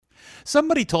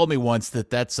Somebody told me once that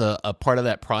that's a part of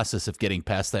that process of getting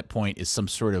past that point is some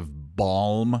sort of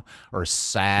balm or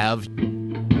salve.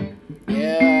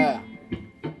 Yeah.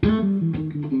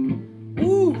 Woo.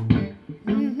 Ooh.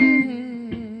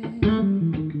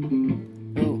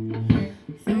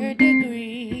 Third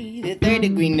Degree, the Third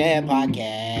Degree Net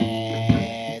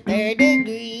Podcast. Third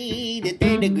Degree, the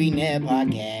Third Degree Net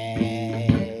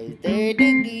Podcast. Third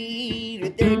Degree,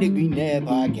 the Third Degree Net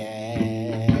Podcast.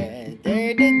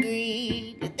 Third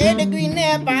Degree, the Third Degree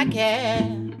Net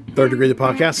Podcast. Third Degree, the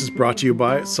podcast, is brought to you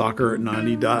by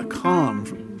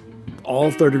Soccer90.com.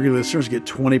 All Third Degree listeners get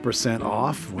 20%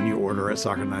 off when you order at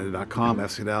Soccer90.com.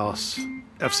 FC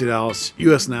Dallas,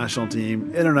 U.S. national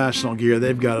team, international gear.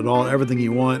 They've got it all, everything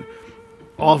you want,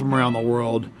 all from around the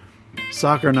world.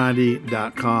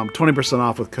 Soccer90.com, 20%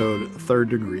 off with code Third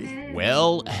Degree.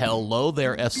 Well, hello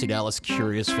there, FC Dallas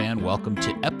Curious fan. Welcome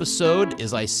to episode,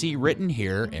 as I see written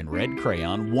here in red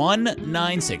crayon,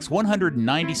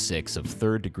 196 of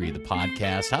Third Degree, the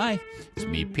podcast. Hi, it's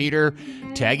me, Peter,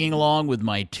 tagging along with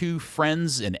my two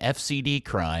friends in FCD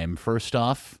crime. First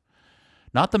off,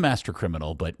 not the master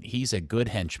criminal, but he's a good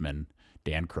henchman,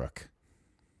 Dan Crook.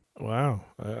 Wow.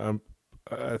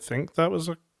 I think that was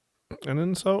an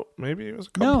insult. Maybe it was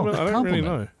a compliment. No, I don't really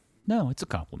know. No, it's a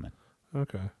compliment.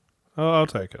 Okay. I'll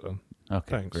take it then.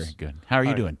 Okay, Thanks. very good. How are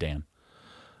you doing, Dan?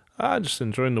 I'm just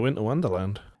enjoying the winter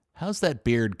wonderland. How's that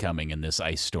beard coming in this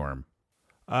ice storm?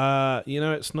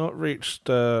 It's not reached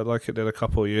like it did a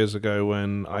couple of years ago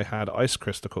when I had ice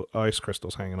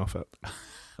crystals hanging off it.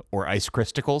 Or ice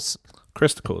crystals?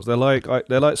 Crystals. They're like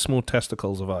small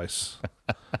testicles of ice.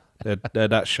 They're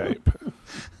that shape,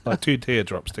 like two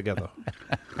teardrops together.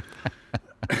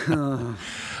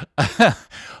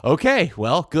 Okay,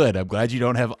 well, good. I'm glad you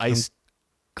don't have ice.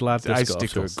 Glad this got off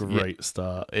to a Icicles. great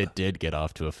start. It did get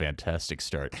off to a fantastic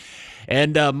start.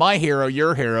 And my hero,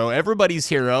 your hero, everybody's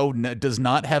hero does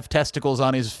not have testicles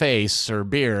on his face or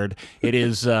beard. It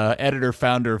is editor,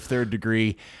 founder of Third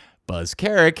Degree, Buzz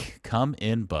Carrick. Come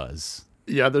in, Buzz.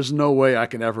 Yeah, there's no way I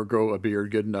can ever grow a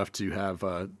beard good enough to have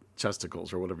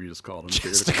chesticles or whatever you just call them.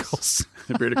 Chesticles.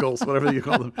 Beardicles, whatever you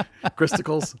call them.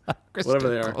 Cristicles, whatever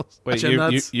they are. Wait, Chin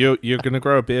nuts? you're going to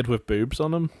grow a beard with boobs on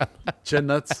them? Chin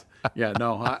nuts. Yeah,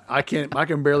 no, I can't. I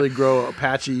can barely grow a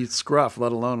patchy scruff,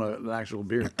 let alone an actual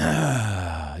beard.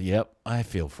 Yep, I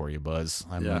feel for you, Buzz.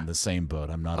 I'm in the same boat.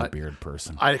 I'm not a beard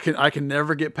person. I can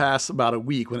never get past about a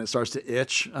week when it starts to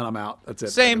itch, and I'm out. That's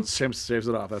it. Same. Shaves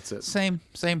it off. That's it. Same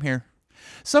here.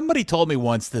 Somebody told me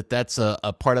once that that's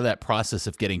a part of that process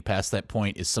of getting past that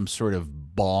point is some sort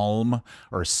of balm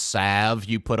or salve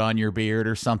you put on your beard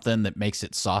or something that makes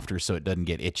it softer so it doesn't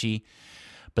get itchy.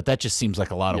 But that just seems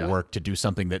like a lot of work to do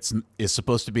something that is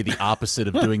supposed to be the opposite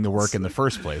of doing the work in the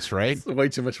first place, right? It's way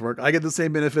too much work. I get the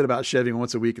same benefit about shaving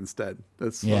once a week instead.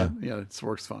 That's it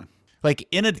works fine. Like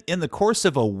in the course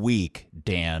of a week,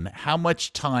 Dan, how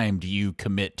much time do you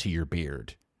commit to your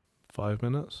beard? 5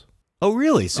 minutes. Oh,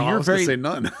 really? So I you're was very gonna say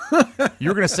none.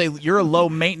 you're going to say you're a low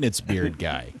maintenance beard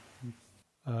guy.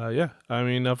 Yeah. I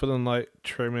mean, other than like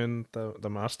trimming the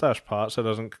mustache part so it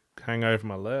doesn't hang over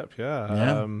my lip.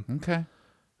 Yeah. Okay.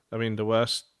 I mean, the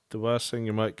worst thing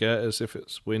you might get is if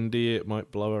it's windy, it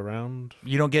might blow around.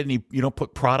 You don't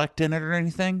put product in it or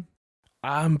anything?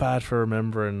 I'm bad for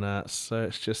remembering that, so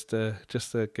it's just a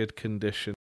good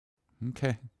condition.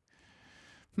 Okay.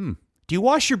 Do you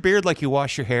wash your beard like you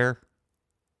wash your hair?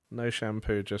 No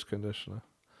shampoo, just conditioner.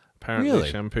 Apparently, Really?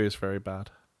 shampoo is very bad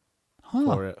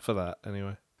for that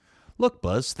anyway. Look,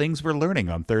 Buzz, things we're learning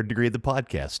on Third Degree of the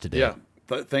podcast today. Yeah.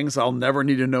 Things I'll never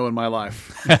need to know in my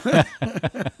life. How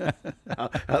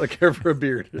to care for a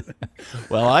beard.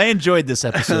 Well, I enjoyed this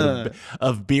episode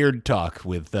of Beard Talk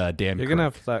with Dan You're Crook. going to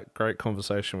have that great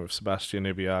conversation with Sebastian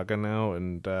Ibiaga now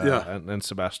and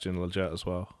Sebastian Lletget as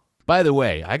well. By the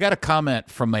way, I got a comment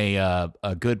from a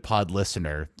good pod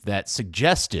listener that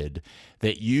suggested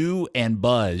that you and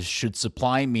Buzz should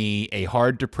supply me a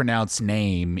hard-to-pronounce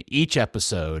name each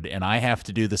episode, and I have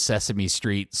to do the Sesame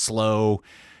Street slow,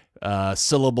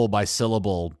 syllable by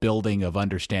syllable building of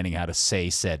understanding how to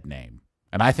say said name.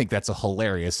 And I think that's a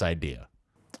hilarious idea.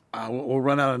 We'll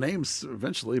run out of names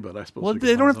eventually, but I suppose. Well,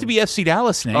 they don't have to be FC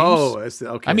Dallas names. Oh,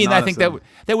 okay. I mean, I think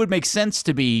that would make sense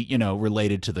to be,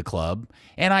 related to the club.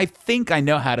 And I think I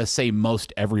know how to say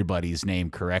most everybody's name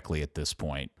correctly at this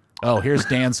point. Oh, here's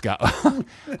Dan's got.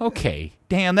 Okay,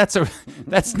 Dan, that's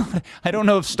not. I don't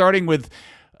know if starting with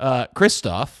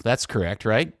Christoph, that's correct,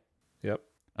 right? Yep.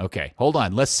 Okay, hold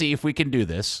on. Let's see if we can do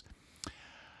this.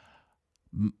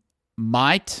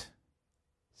 Might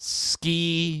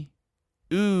ski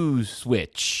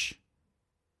switch.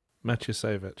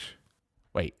 Matusevich.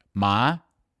 Wait, Ma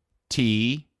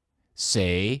T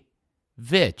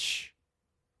Matisevich.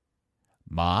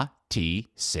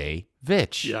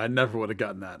 Matisevich. Yeah, I never would have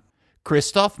gotten that.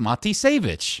 Christoph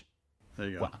Matisevich. There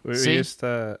you go. Wow. We See? used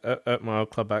to, at my old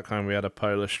club back home, we had a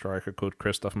Polish striker called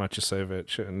Krzysztof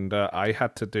Maciejewicz, and I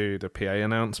had to do the PA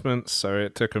announcements, so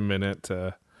it took a minute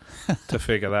to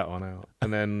figure that one out.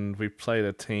 And then we played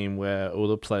a team where all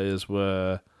the players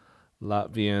were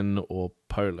Latvian or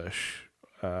Polish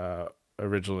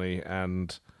originally,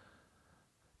 and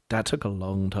that took a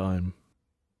long time.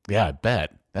 Yeah, I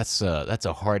bet. That's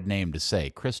a hard name to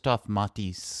say. Christoph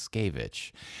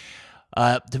Matisevich.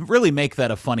 To really make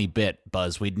that a funny bit,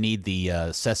 Buzz, we'd need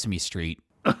the Sesame Street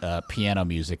piano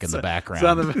music in the background.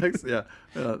 Sound effects? Yeah.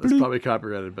 That's probably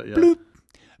copyrighted, but yeah. Bloop,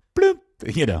 bloop.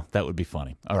 That would be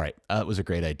funny. All right. It was a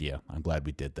great idea. I'm glad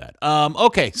we did that.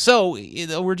 Okay, so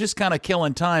we're just kind of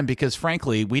killing time because,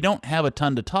 frankly, we don't have a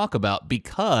ton to talk about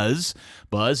because,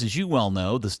 Buzz, as you well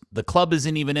know, the club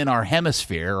isn't even in our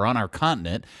hemisphere or on our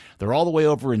continent. They're all the way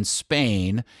over in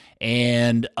Spain,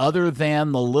 and other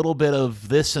than the little bit of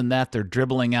this and that they're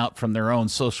dribbling out from their own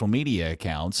social media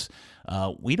accounts,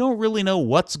 we don't really know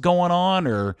what's going on,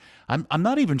 or I'm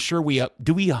not even sure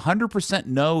do we 100%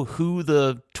 know who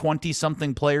the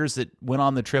 20-something players that went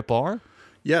on the trip are?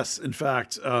 Yes, in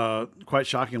fact, quite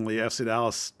shockingly, FC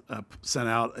Dallas sent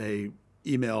out a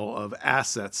email of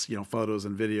assets, photos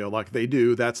and video like they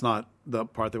do. That's not the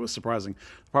part that was surprising.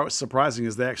 The part that was surprising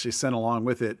is they actually sent along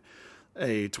with it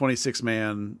a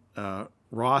 26-man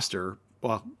roster.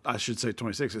 Well, I should say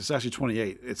 26. It's actually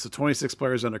 28. It's the 26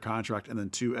 players under contract and then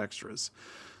 2 extras.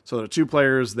 So there are 2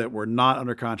 players that were not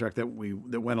under contract that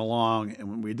went along,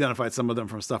 and we identified some of them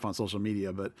from stuff on social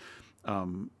media. But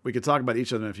we could talk about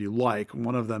each of them if you like.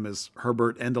 One of them is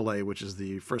Herbert Endeley, which is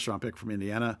the first-round pick from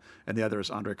Indiana, and the other is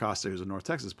Andre Costa, who's a North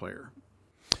Texas player.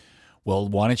 Well,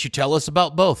 why don't you tell us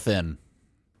about both then?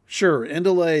 Sure.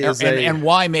 Endeley is and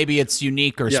why maybe it's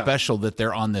unique or special that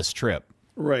they're on this trip.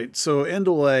 Right. So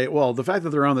Endeley, well, the fact that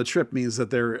they're on the trip means that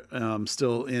they're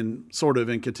still in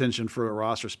contention for a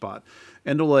roster spot.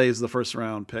 Endeley is the first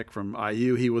round pick from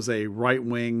IU. He was a right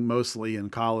wing mostly in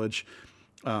college.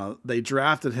 They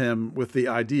drafted him with the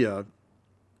idea,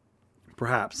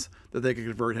 perhaps, that they could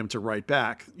convert him to right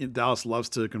back. Dallas loves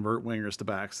to convert wingers to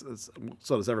backs.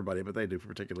 So does everybody, but they do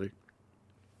particularly.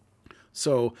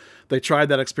 So they tried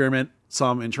that experiment,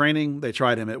 some in training. They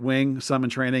tried him at wing, some in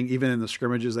training. Even in the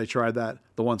scrimmages, they tried that,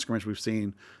 the one scrimmage we've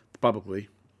seen publicly.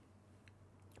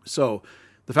 So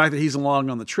the fact that he's along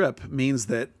on the trip means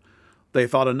that they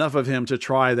thought enough of him to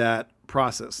try that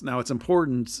process. Now, it's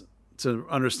important to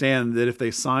understand that if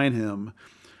they sign him,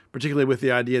 particularly with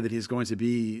the idea that he's going to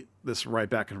be this right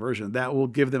back conversion, that will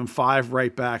give them 5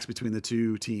 right backs between the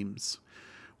 2 teams,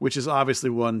 which is obviously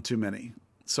one too many.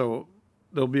 So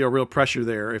there'll be a real pressure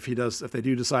there if they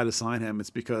do decide to sign him. It's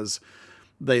because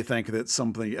they think that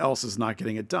something else is not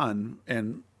getting it done.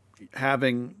 And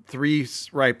having 3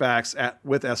 right backs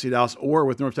with FC Dallas or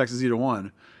with North Texas either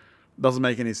one doesn't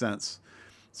make any sense.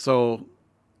 So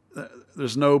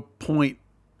there's no point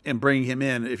in bringing him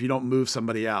in if you don't move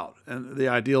somebody out. And the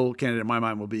ideal candidate in my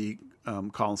mind will be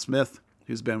Colin Smith,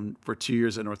 who's been for 2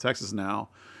 years at North Texas now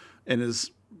and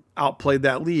has outplayed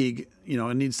that league,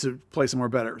 and needs to play somewhere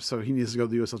better. So he needs to go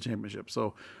to the USL Championship.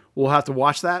 So we'll have to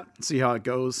watch that, see how it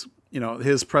goes.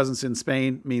 His presence in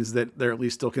Spain means that they're at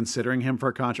least still considering him for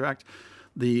a contract.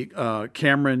 The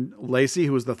Cameron Lacey,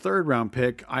 who was the 3rd round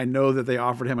pick, I know that they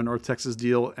offered him a North Texas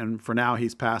deal, and for now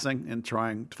he's passing and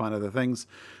trying to find other things.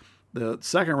 The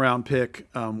 2nd round pick,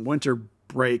 Winter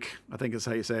Break, I think is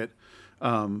how you say it.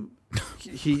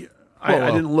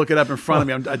 I didn't look it up in front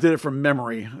of me. I did it from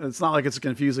memory. It's not like it's a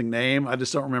confusing name. I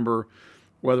just don't remember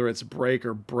whether it's Break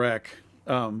or Breck.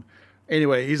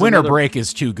 Anyway, he's Winter Break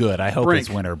is too good. I hope Brink. It's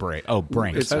Winter Break. Oh,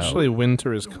 Brink. It's actually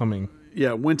Winter is Coming.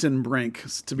 Yeah, Winton Brink,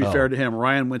 to be fair to him.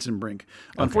 Ryan Winton Brink.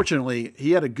 Unfortunately,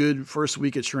 he had a good first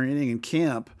week of training in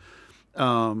camp,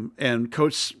 and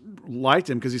coach liked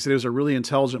him because he said he was a really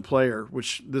intelligent player,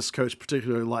 which this coach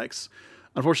particularly likes.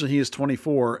 Unfortunately, he is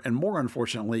 24, and more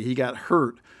unfortunately, he got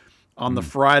hurt on the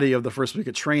Friday of the first week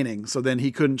of training. So then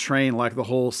he couldn't train like the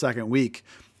whole second week.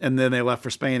 And then they left for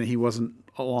Spain and he wasn't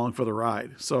along for the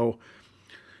ride. So,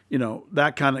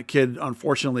 that kind of kid,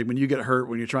 unfortunately, when you get hurt,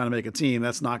 when you're trying to make a team,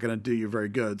 that's not going to do you very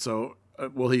good. So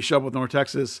will he show up with North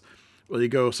Texas? Will he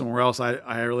go somewhere else? I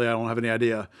don't have any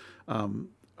idea.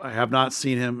 I have not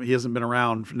seen him. He hasn't been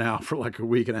around now for like a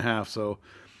week and a half. So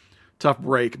tough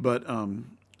break, but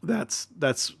that's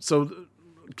so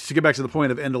to get back to the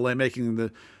point of Endeley making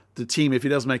the team, if he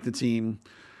does make the team,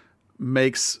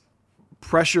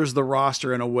 pressures the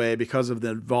roster in a way because of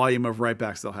the volume of right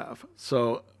backs they'll have.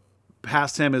 So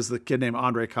past him is the kid named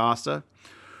Andre Costa,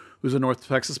 who's a North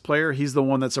Texas player. He's the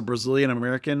one that's a Brazilian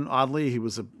American. Oddly, he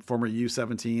was a former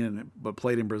U17 but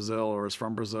played in Brazil or is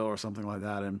from Brazil or something like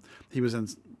that. And he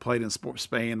played in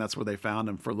Spain. That's where they found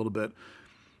him for a little bit.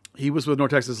 He was with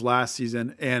North Texas last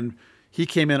season, and he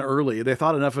came in early. They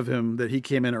thought enough of him that he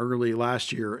came in early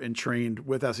last year and trained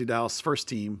with FC Dallas first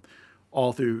team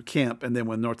all through camp. And then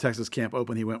when North Texas camp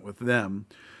opened, he went with them.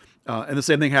 And the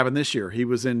same thing happened this year. He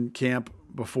was in camp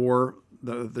before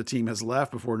the team has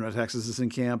left, before North Texas is in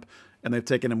camp, and they've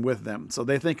taken him with them. So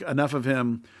they think enough of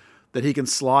him that he can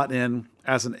slot in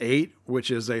as an 8,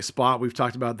 which is a spot we've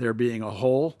talked about there being a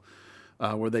hole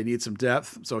where they need some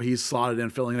depth. So he's slotted in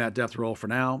filling that depth role for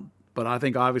now. But I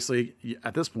think obviously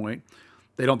at this point,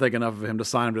 they don't think enough of him to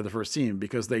sign him to the first team,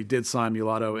 because they did sign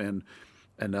Mulatto and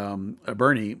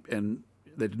Bernie, and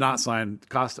they did not sign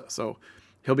Costa. So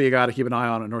he'll be a guy to keep an eye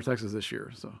on at North Texas this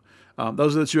year. So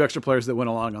those are the 2 extra players that went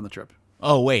along on the trip.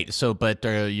 Oh, wait. So, but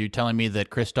are you telling me that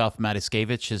Krzysztof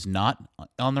Matiskevich is not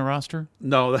on the roster?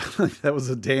 No, that was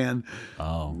a Dan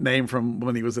name from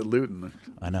when he was at Luton.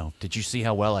 I know. Did you see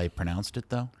how well I pronounced it,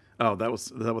 though? Oh, is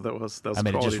that what that was? That was I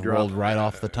mean, it just rolled right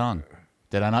off the tongue.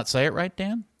 Did I not say it right,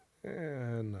 Dan?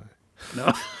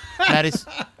 No.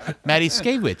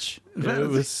 Matiskevich.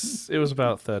 It was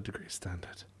about 3rd degree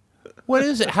standard. What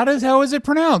is it? How is it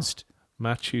pronounced?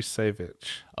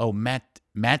 Matusevich. Oh, Matt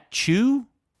Chu?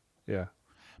 Yeah.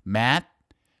 Matt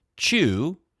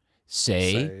Chu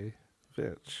say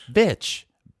bitch.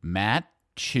 Matt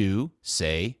Chu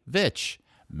say bitch.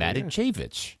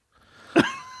 Matichevich.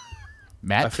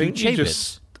 Matt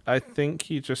Chuchevich. I think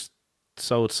you just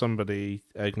sold somebody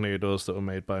egg noodles that were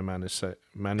made by Manischewitz.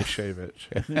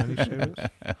 Manischewitz?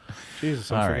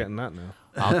 Jesus, I'm forgetting that now.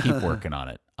 I'll keep working on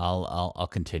it. I'll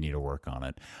continue to work on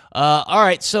it. All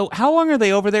right. So how long are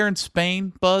they over there in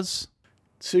Spain, Buzz?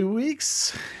 2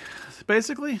 weeks,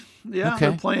 basically. Yeah,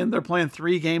 Okay. They're playing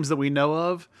 3 games that we know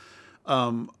of.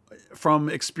 From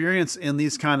experience in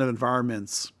these kind of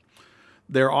environments,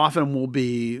 there often will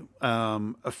be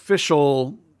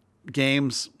official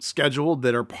games scheduled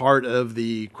that are part of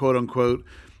the quote unquote,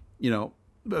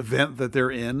 event that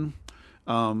they're in.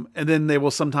 And then they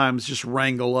will sometimes just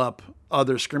wrangle up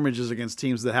other scrimmages against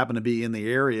teams that happen to be in the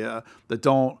area that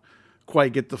don't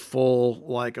quite get the full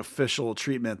official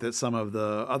treatment that some of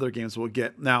the other games will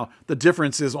get. Now, the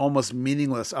difference is almost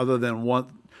meaningless other than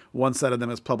one set of them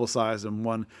is publicized and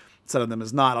one set of them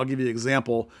is not. I'll give you an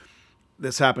example.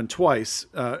 This happened twice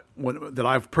that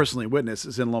I've personally witnessed.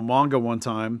 Is in La Manga one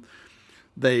time.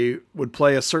 They would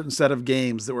play a certain set of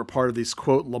games that were part of these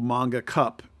quote La Manga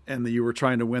Cup, and you were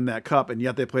trying to win that cup, and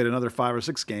yet they played another 5 or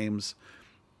 6 games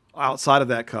outside of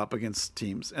that cup against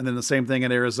teams. And then the same thing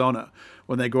in Arizona.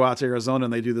 When they go out to Arizona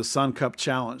and they do the Sun Cup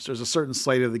Challenge, there's a certain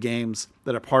slate of the games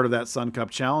that are part of that Sun Cup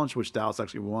Challenge, which Dallas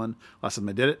actually won last time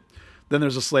they did it. Then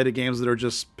there's a slate of games that are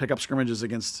just pickup scrimmages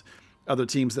against other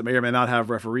teams that may or may not have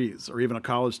referees, or even a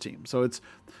college team. So it's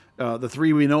the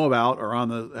 3 we know about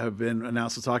have been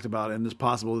announced and talked about, and it's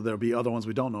possible that there'll be other ones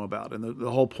we don't know about. And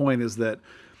the whole point is that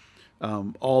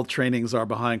all trainings are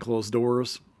behind closed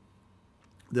doors.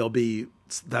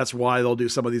 That's why they'll do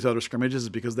some of these other scrimmages, is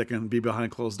because they can be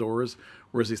behind closed doors.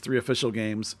 Whereas these 3 official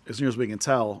games, as near as we can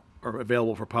tell, are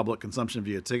available for public consumption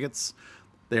via tickets.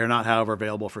 They are not, however,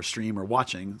 available for stream or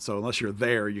watching. So unless you're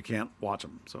there, you can't watch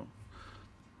them. So,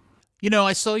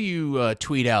 I saw you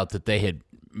tweet out that they had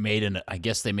made an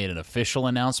official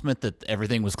announcement that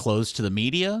everything was closed to the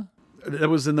media. That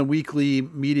was in the weekly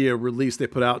media release they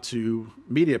put out to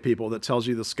media people that tells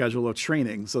you the schedule of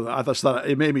training. So I thought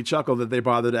it made me chuckle that they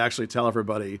bothered to actually tell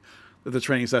everybody that the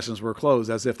training sessions were closed,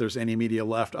 as if there's any media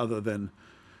left other than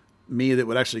me that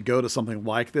would actually go to something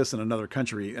like this in another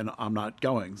country, and I'm not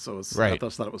going. So right. I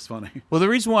just thought it was funny. Well, the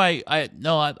reason why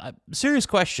serious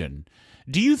question.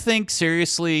 Do you think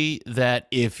seriously that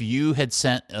if you had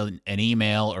sent an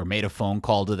email or made a phone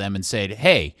call to them and said,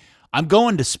 hey, I'm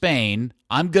going to Spain,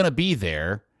 I'm going to be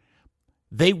there,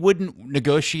 they wouldn't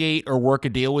negotiate or work a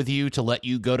deal with you to let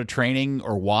you go to training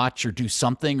or watch or do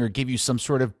something or give you some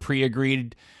sort of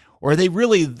pre-agreed? Or are they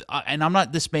really,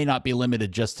 and this may not be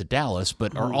limited just to Dallas,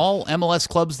 but are all MLS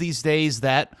clubs these days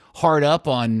that hard up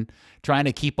on trying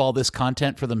to keep all this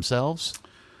content for themselves?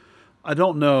 I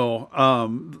don't know.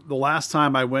 The last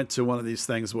time I went to one of these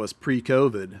things was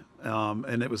pre-COVID,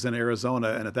 and it was in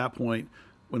Arizona. And at that point,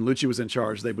 when Lucci was in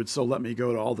charge, they would still let me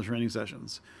go to all the training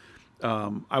sessions.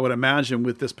 I would imagine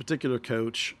with this particular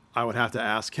coach, I would have to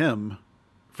ask him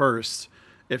first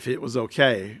if it was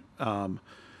okay.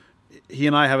 he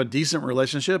and I have a decent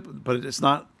relationship, but it's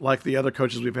not like the other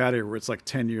coaches we've had here where it's like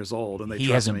 10 years old and they He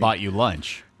trust hasn't me. bought you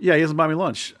lunch. Yeah, he hasn't bought me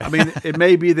lunch. I mean, it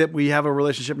may be that we have a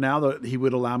relationship now that he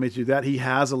would allow me to do that. He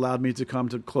has allowed me to come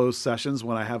to closed sessions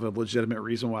when I have a legitimate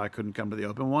reason why I couldn't come to the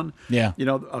open one. Yeah. You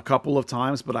know, a couple of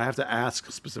times, but I have to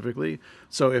ask specifically.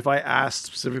 So if I asked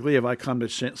specifically if I come to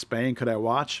Spain, could I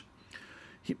watch?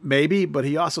 Maybe, but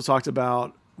he also talked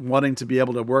about wanting to be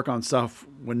able to work on stuff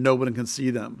when nobody can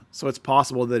see them. So it's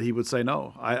possible that he would say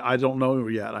no. I don't know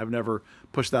yet. I've never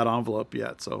pushed that envelope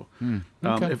yet. So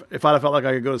okay. if I felt like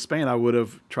I could go to Spain, I would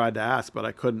have tried to ask, but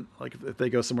I couldn't. Like if they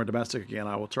go somewhere domestic again,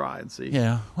 I will try and see.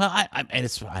 Yeah. Well,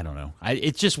 I don't know.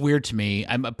 It's just weird to me.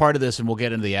 I'm a part of this, and we'll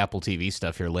get into the Apple TV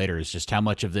stuff here later, is just how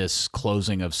much of this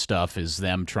closing of stuff is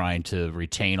them trying to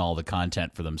retain all the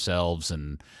content for themselves,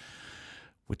 and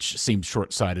which seems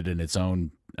short-sighted in its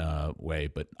own way,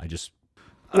 but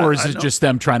or is it just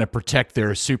them trying to protect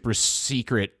their super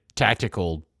secret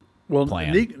tactical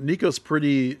plan? Nico's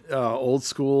pretty old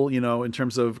school, you know, in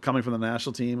terms of coming from the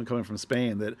national team and coming from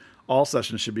Spain, that all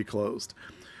sessions should be closed.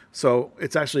 So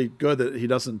it's actually good that he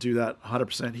doesn't do that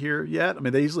 100% here yet. I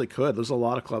mean, they easily could. There's a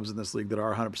lot of clubs in this league that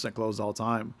are 100% closed all the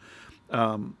time.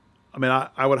 I mean,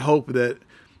 I would hope that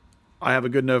I have a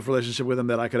good enough relationship with him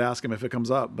that I could ask him if it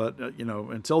comes up. But, you know,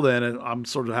 until then, I'm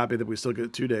sort of happy that we still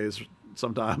get 2 days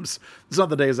sometimes. It's not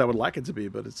the days I would like it to be,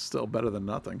 but it's still better than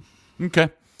nothing. Okay.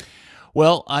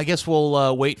 Well, I guess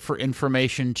we'll wait for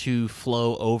information to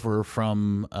flow over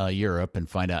from Europe and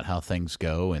find out how things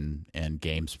go and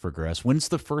games progress. When's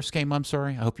the first game? I'm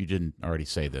sorry. I hope you didn't already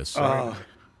say this. Sorry.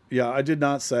 Yeah, I did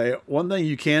not say. One thing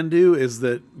you can do is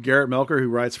that Garrett Melker, who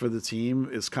writes for the team,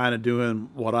 is kind of doing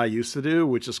what I used to do,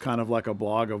 which is kind of like a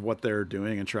blog of what they're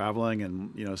doing and traveling,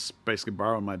 and you know, basically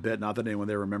borrowing my bit. Not that anyone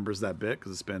there remembers that bit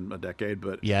because it's been a decade,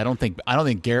 but yeah, I don't think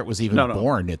Garrett was even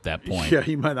born at that point. Yeah,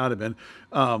 he might not have been.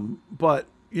 But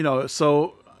you know,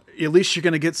 so at least you're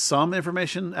going to get some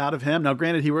information out of him. Now,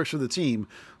 granted, he works for the team,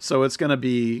 so it's going to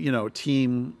be, you know,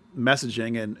 team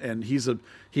messaging, and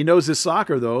he knows his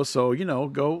soccer though, so you know,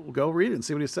 go read it and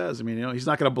see what he says. I mean, you know, he's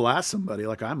not going to blast somebody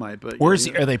like I might, but where's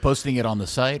he? Are they posting it on the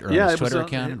site or on his Twitter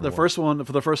account? The first one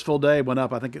for the first full day went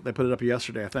up. I think they put it up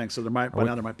yesterday. I think so. There might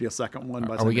be a second one.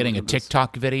 Are we getting a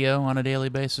TikTok video on a daily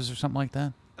basis or something like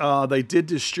that? They did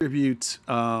distribute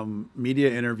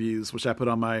media interviews, which I put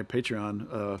on my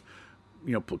Patreon.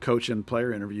 You know, coach and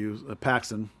player interviews,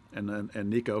 Paxton and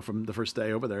Nico from the first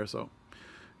day over there. So,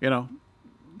 you know,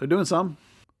 they're doing some.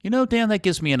 You know, Dan, that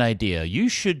gives me an idea. You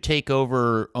should take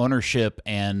over ownership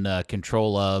and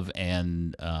control of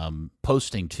and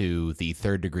posting to the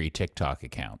Third Degree TikTok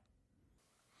account.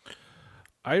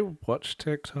 I watch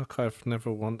TikTok. I've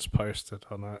never once posted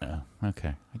on it. Oh,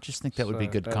 okay. I just think that would be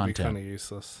good that'd content. Be kind of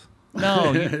useless.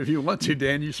 No, if you want to,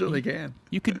 Dan, you certainly can.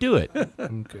 You could do it.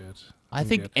 I'm good.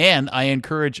 And I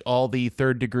encourage all the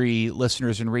Third Degree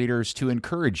listeners and readers to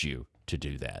encourage you to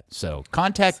do that. So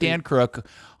contact Dan Crook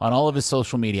on all of his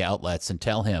social media outlets and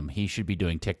tell him he should be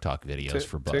doing TikTok videos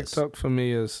for Buzz. TikTok for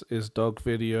me is dog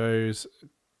videos,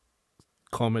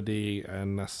 comedy,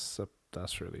 and that's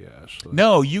really it, actually.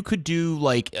 No, you could do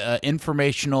like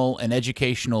informational and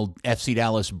educational FC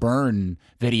Dallas burn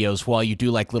videos while you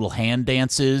do like little hand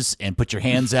dances and put your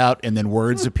hands out and then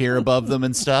words appear above them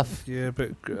and stuff. Yeah,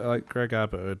 but like Greg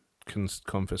Abbott can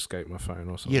confiscate my phone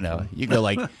or something. You know, you go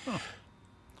like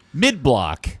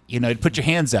mid-block, you know, put your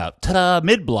hands out, ta-da,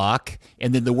 mid-block,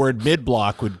 and then the word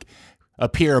mid-block would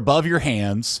appear above your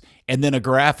hands, and then a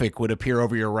graphic would appear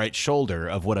over your right shoulder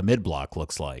of what a mid-block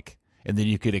looks like. And then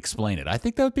you could explain it. I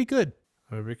think that would be good.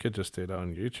 Maybe we could just do that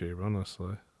on YouTube,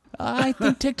 honestly. I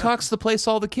think TikTok's the place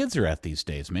all the kids are at these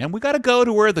days, man. We got to go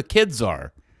to where the kids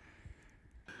are.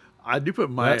 I do put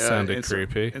my that sounded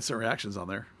creepy. Instant reactions on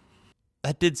there.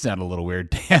 That did sound a little weird,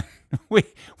 Dan.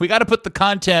 We got to put the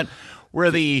content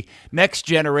where the next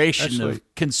generation of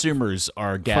consumers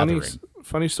are gathering.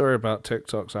 Funny story about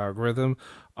TikTok's algorithm.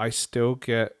 I still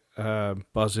get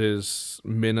Buzz's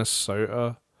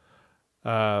Minnesota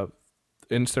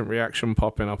instant reaction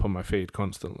popping up on my feed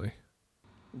constantly.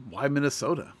 Why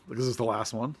Minnesota? Because it's the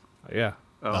last one. Yeah.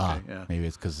 Oh, okay. Yeah. Maybe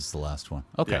it's because it's the last one.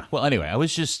 Okay. Yeah. Well, anyway, I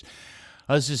was just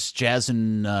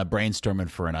jazzing, brainstorming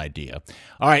for an idea.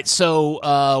 All right.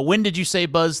 So, when did you say,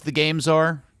 Buzz, the games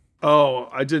are? Oh,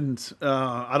 I didn't.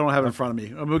 I don't have it in front of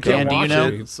me. I mean, we Dan, can't do you watch know?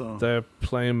 it. So. They're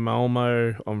playing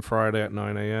Malmo on Friday at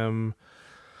 9 a.m.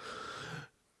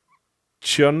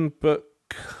 Chunbuk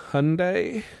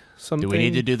Hyundai. Something. Do we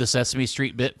need to do the Sesame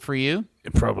Street bit for you?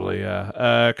 Probably,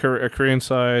 yeah. A Korean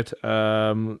side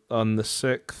on the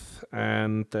 6th,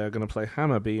 and they're going to play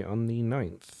Hammarby on the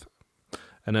 9th.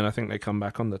 and then I think they come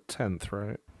back on the 10th,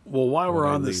 right? Well, while we're they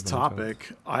on this leave on the 10th.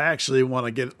 topic, I actually want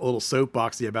to get a little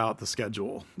soapboxy about the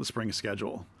schedule, the spring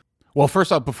schedule. Well,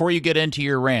 first off, before you get into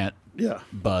your rant, Yeah.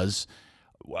 Buzz,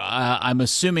 I'm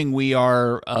assuming we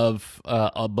are of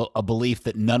a belief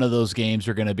that none of those games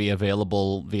are going to be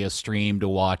available via stream to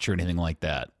watch or anything like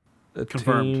that. The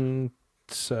Confirmed. team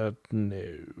said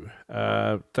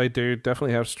no. They do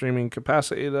definitely have streaming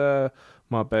capacity there.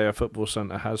 Marbella Football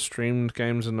Center has streamed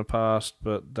games in the past,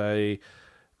 but they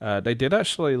did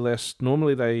actually list.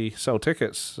 Normally, they sell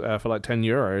tickets for like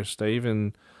 €10. They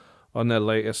even on their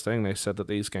latest thing they said that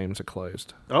these games are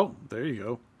closed. Oh, there you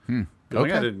go. Good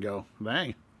thing I Okay. didn't go.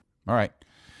 Bang. All right.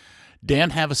 Dan,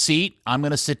 have a seat. I'm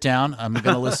going to sit down. I'm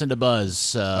going to listen to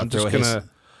Buzz. I'm throw just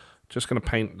his- gonna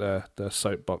paint the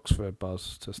soapbox for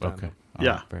Buzz to stand. Okay. on. All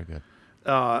Yeah. right, very good.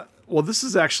 Well, this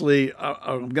is actually,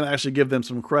 I'm going to actually give them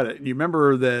some credit. You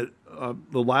remember that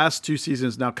the last 2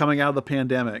 seasons, now coming out of the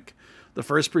pandemic, the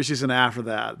first preseason after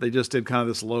that, they just did kind of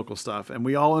this local stuff. And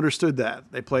we all understood that.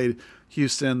 They played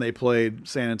Houston, they played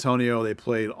San Antonio, they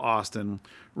played Austin,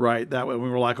 right? That way we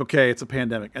were like, okay, it's a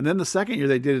pandemic. And then the second year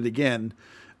they did it again.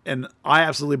 And I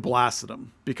absolutely blasted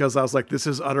them because I was like, this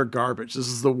is utter garbage. This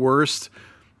is the worst.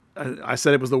 I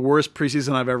said it was the worst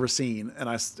preseason I've ever seen.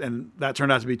 And that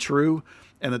turned out to be true.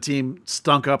 And the team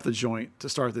stunk up the joint to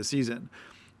start the season.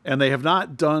 And they have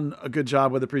not done a good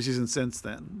job with the preseason since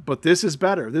then. But this is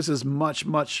better. This is much,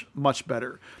 much, much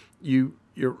better.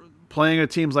 You're playing at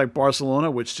teams like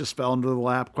Barcelona, which just fell into the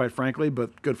lap, quite frankly,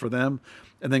 but good for them.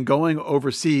 And then going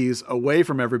overseas, away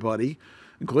from everybody,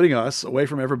 including us, away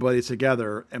from everybody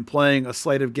together, and playing a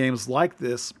slate of games like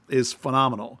this is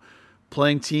phenomenal.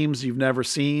 Playing teams you've never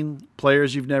seen,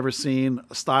 players you've never seen,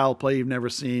 a style of play you've never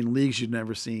seen, leagues you've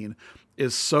never seen,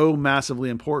 is so massively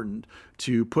important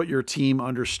to put your team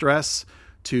under stress,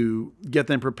 to get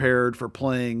them prepared for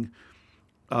playing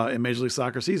in Major League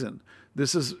Soccer season.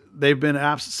 They've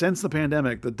been since the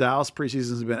pandemic, the Dallas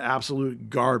preseasons have been absolute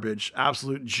garbage,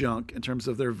 absolute junk in terms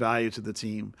of their value to the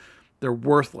team. They're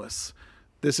worthless.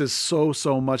 This is so,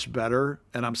 so much better,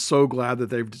 and I'm so glad that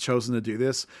they've chosen to do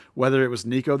this, whether it was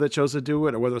Nico that chose to do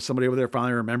it or whether somebody over there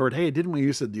finally remembered, hey, didn't we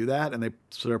used to do that? And they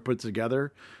sort of put it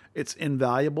together. It's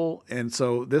invaluable, and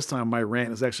so this time my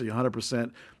rant is actually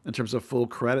 100% in terms of full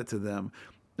credit to them.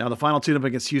 Now, the final tune-up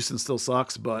against Houston still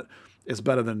sucks, but it's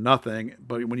better than nothing.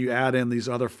 But when you add in these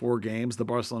other 4 games, the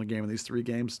Barcelona game and these 3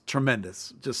 games,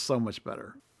 tremendous. Just so much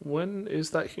better. When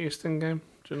is that Houston game?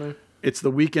 Do you know? It's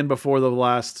the weekend before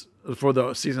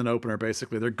the season opener,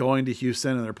 basically. They're going to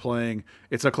Houston and they're playing.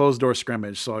 It's a closed-door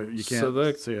scrimmage, so you can't So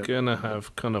they're see it. gonna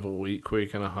have kind of a week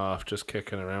and a half just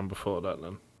kicking around before that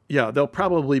then. Yeah, they'll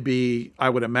probably be, I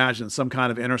would imagine, some kind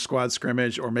of inter-squad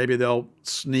scrimmage, or maybe they'll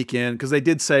sneak in, because they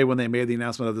did say when they made the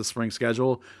announcement of the spring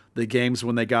schedule, the games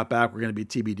when they got back were going to be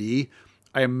TBD.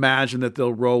 I imagine that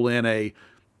they'll roll in a,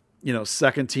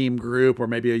 second team group or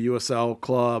maybe a USL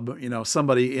club,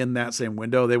 somebody in that same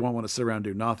window. They won't want to sit around and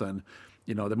do nothing.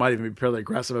 They might even be fairly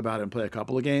aggressive about it and play a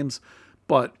couple of games.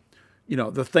 But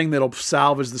the thing that'll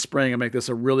salvage the spring and make this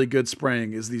a really good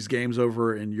spring is these games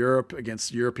over in Europe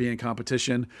against European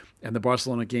competition and the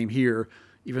Barcelona game here.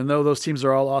 Even though those teams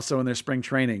are all also in their spring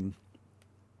training,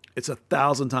 it's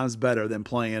 1,000 times better than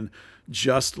playing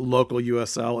just local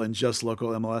USL and just local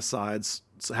MLS sides,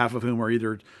 half of whom are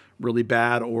either really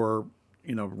bad or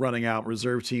running out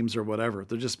reserve teams or whatever.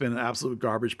 They've just been absolute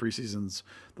garbage preseasons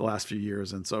the last few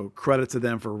years, and so credit to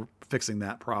them for fixing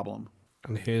that problem.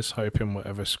 And here's hoping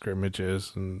whatever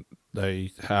scrimmages and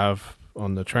they have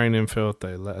on the training field,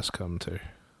 they let us come to.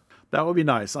 That would be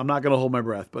nice. I'm not going to hold my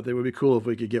breath, but it would be cool if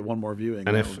we could get one more viewing.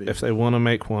 And That if would be- they want to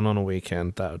make one on a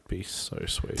weekend, that would be so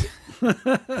sweet.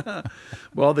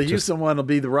 Well, the Houston one will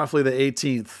be roughly the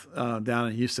 18th down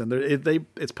in Houston.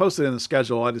 It's posted in the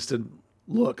schedule. I just didn't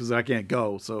look because I can't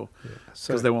go, so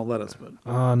because they won't let us. But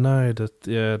Oh no,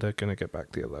 they're going to get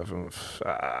back the 11th.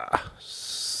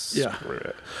 Yeah. Screw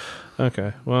it.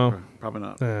 Okay, well, probably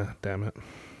not. damn it.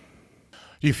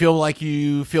 Do you feel like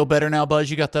you feel better now,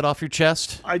 Buzz? You got that off your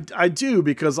chest? I do,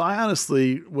 because I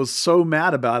honestly was so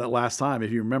mad about it last time,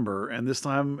 if you remember, and this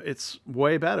time it's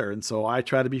way better. And so I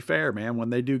try to be fair, man. When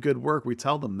they do good work, we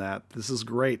tell them that this is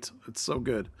great. It's so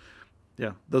good.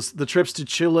 Yeah, the trips to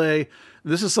Chile.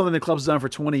 This is something the club's done for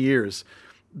 20 years.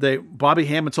 Bobby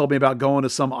Hammond told me about going to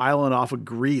some island off of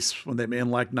Greece when they in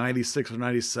like 96 or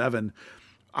 97.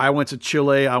 I went to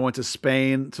Chile. I went to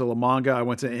Spain, to La Manga. I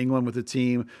went to England with the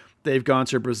team. They've gone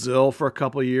to Brazil for a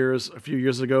couple of years. A few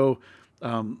years ago,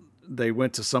 they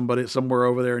went to somewhere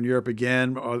over there in Europe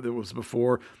again. Or it was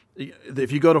before.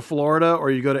 If you go to Florida or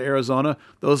you go to Arizona,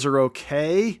 those are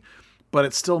okay. but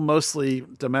it's still mostly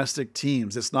domestic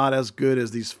teams. It's not as good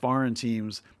as these foreign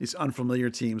teams, these unfamiliar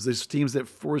teams, these teams that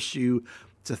force you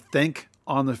to think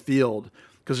on the field,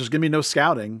 because there's going to be no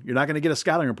scouting. You're not going to get a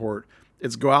scouting report.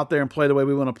 It's go out there and play the way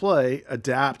we want to play,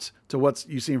 adapt to what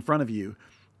you see in front of you,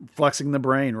 flexing the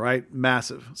brain, right?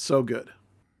 Massive. So good.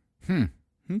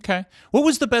 Okay. What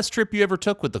was the best trip you ever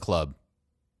took with the club?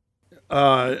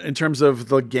 In terms of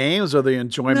the games or the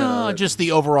enjoyment of it? Just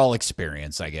the overall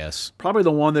experience, I guess. Probably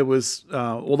the one that was,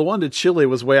 the one to Chile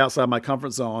was way outside my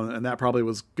comfort zone, and that probably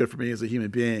was good for me as a human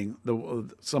being.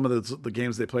 Some of the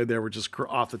games they played there were just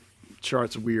off the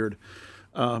charts weird.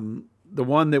 The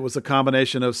one that was a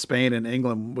combination of Spain and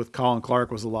England with Colin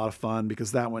Clark was a lot of fun,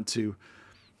 because that went to,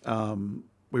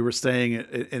 we were staying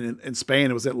in Spain.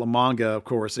 It was at La Manga, of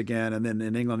course, again. And then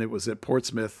in England, it was at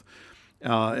Portsmouth.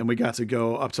 And we got to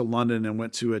go up to London and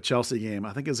went to a Chelsea game.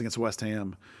 I think it was against West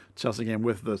Ham, Chelsea game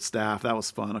with the staff. That was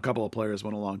fun. A couple of players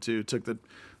went along too, took the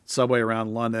subway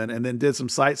around London, and then did some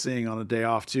sightseeing on a day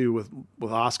off too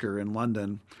with Oscar in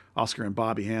London, Oscar and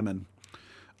Bobby Hammond.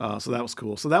 So that was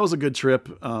cool. So that was a good trip.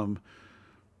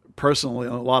 Personally,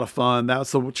 a lot of fun. That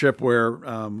was the trip where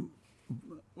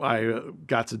I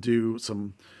got to do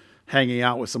some hanging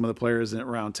out with some of the players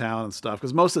around town and stuff.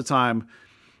 Because most of the time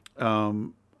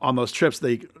on those trips,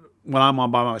 when I'm on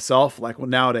by myself, like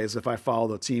nowadays, if I follow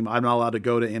the team, I'm not allowed to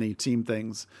go to any team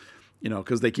things,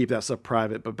 because they keep that stuff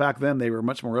private. But back then, they were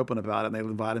much more open about it, and they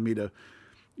invited me to,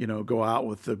 go out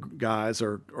with the guys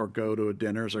or go to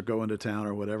dinners or go into town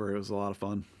or whatever. It was a lot of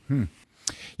fun.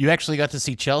 You actually got to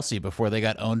see Chelsea before they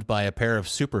got owned by a pair of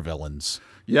supervillains.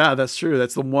 Yeah, that's true.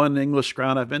 That's the one English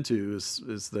ground I've been to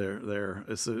is there.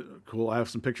 It's cool. I have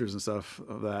some pictures and stuff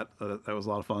of that. That was a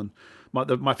lot of fun.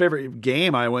 My favorite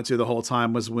game I went to the whole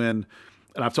time was when,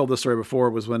 and I've told this story before,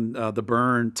 was when the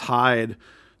Bern tied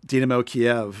Dynamo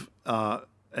Kiev.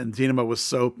 And Dynamo was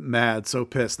so mad, so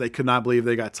pissed. They could not believe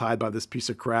they got tied by this piece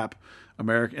of crap,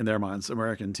 in their minds,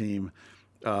 American team.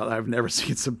 I've never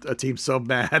seen a team so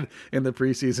mad in the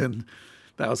preseason.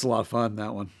 That was a lot of fun,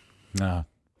 that one. No.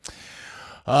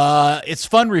 It's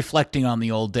fun reflecting on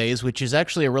the old days, which is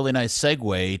actually a really nice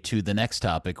segue to the next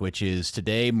topic, which is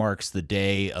today marks the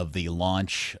day of the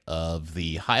launch of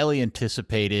the highly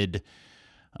anticipated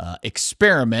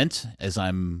experiment, as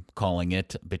I'm calling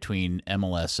it, between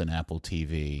MLS and Apple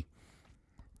TV.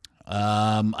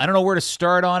 I don't know where to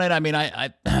start on it. I mean,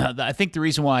 I think the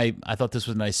reason why I thought this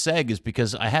was a nice seg is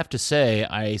because I have to say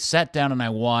I sat down and I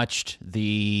watched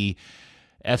the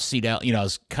FC Dallas. I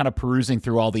was kind of perusing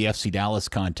through all the FC Dallas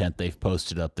content they've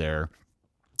posted up there,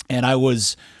 and I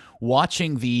was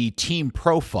watching the team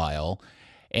profile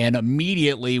and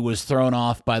immediately was thrown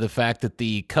off by the fact that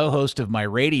the co-host of my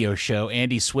radio show,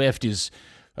 Andy Swift, is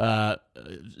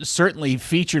certainly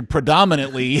featured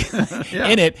predominantly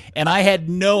in it, and I had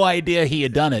no idea he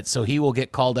had done it, so he will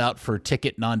get called out for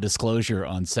ticket non-disclosure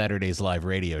on Saturday's live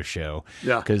radio show,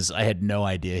 because I had no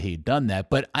idea he'd done that.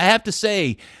 But I have to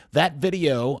say, that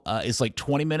video is like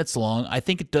 20 minutes long. I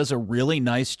think it does a really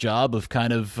nice job of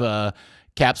kind of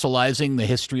capsulizing the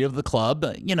history of the club,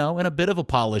 in a bit of a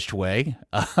polished way,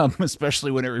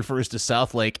 especially when it refers to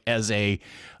Southlake as a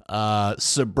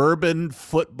suburban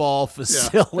football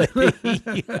facility.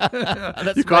 You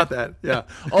caught that, yeah.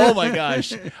 Oh my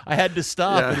gosh, I had to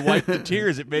stop and wipe the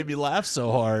tears. It made me laugh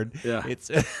so hard. Yeah, it's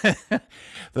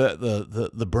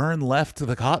the Bern left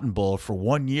the Cotton Bowl for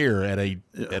 1 year at a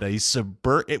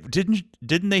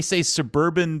didn't they say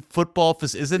suburban football?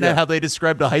 Isn't that how they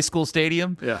described a high school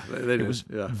stadium? Yeah, they did. It was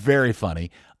very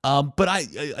funny. But I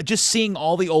just seeing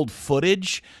all the old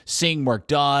footage, seeing Mark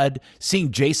Dodd,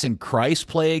 seeing Jason Kreis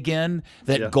play again.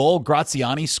 That goal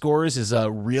Graziani scores is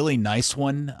a really nice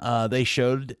one. They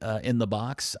showed in the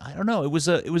box. I don't know. It was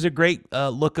a great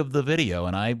look of the video,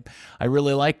 and I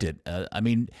really liked it. I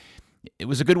mean, it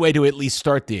was a good way to at least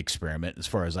start the experiment, as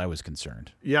far as I was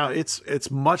concerned. Yeah, it's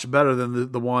much better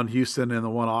than the one Houston and the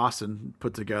one Austin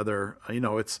put together.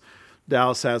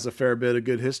 Dallas has a fair bit of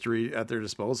good history at their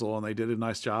disposal, and they did a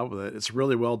nice job with it. It's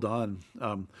really well done.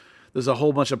 There's a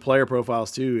whole bunch of player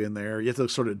profiles, too, in there. You have to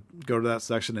sort of go to that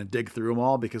section and dig through them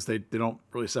all, because they don't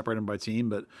really separate them by team.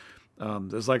 But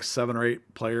there's like 7 or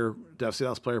 8 FC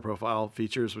Dallas player profile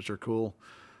features, which are cool.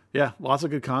 Yeah, lots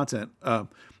of good content.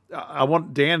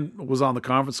 Dan was on the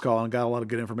conference call and got a lot of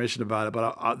good information about it.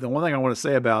 But the one thing I want to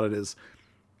say about it is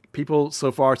people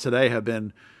so far today have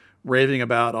been raving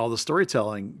about all the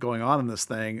storytelling going on in this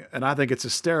thing. And I think it's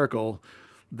hysterical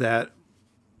that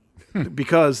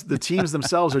because the teams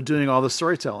themselves are doing all the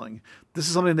storytelling. This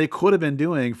is something they could have been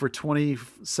doing for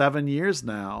 27 years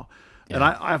now. Yeah. And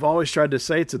I've always tried to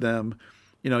say to them,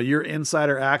 your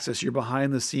insider access, your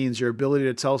behind the scenes, your ability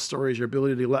to tell stories, your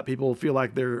ability to let people feel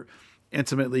like they're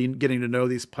intimately getting to know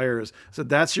these players. So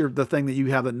that's the thing that you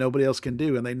have that nobody else can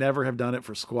do, and they never have done it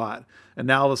for squat. And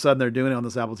now all of a sudden they're doing it on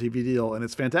this Apple TV deal, and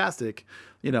it's fantastic.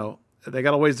 They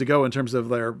got a ways to go in terms of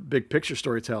their big picture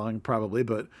storytelling, probably,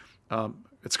 but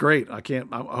it's great. I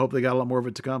hope they got a lot more of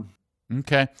it to come.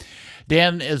 Okay.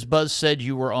 Dan, as Buzz said,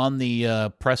 you were on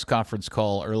the press conference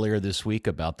call earlier this week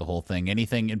about the whole thing.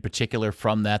 Anything in particular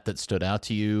from that stood out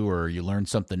to you, or you learned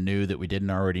something new that we didn't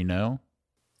already know?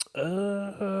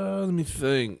 Let me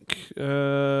think.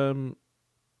 No,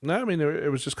 I mean, it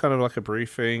was just kind of like a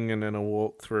briefing and then a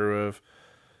walkthrough of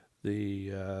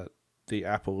the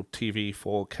Apple TV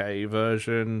 4K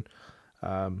version.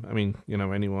 I mean,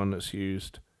 anyone that's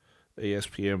used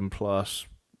ESPN Plus,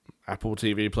 Apple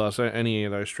TV Plus, any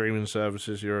of those streaming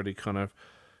services,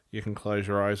 you can close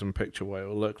your eyes and picture what it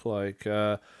will look like.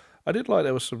 I did like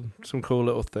there was some cool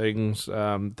little things.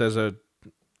 There's a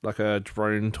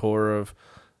drone tour of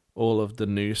all of the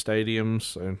new stadiums.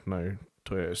 So no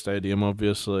Toyota Stadium,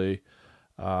 obviously.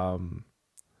 There's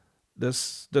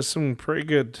some pretty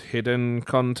good hidden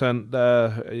content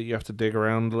there. You have to dig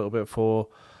around a little bit for.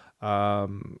 The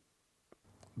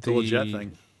Leggett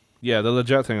thing. Yeah, the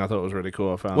Leggett thing I thought was really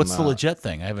cool. I found What's the Leggett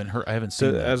thing? I haven't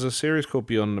seen that. There's a series called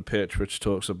Beyond the Pitch, which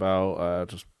talks about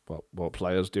just what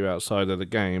players do outside of the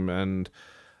game, and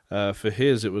for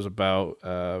his, it was about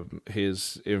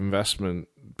his investment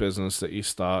business that he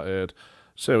started.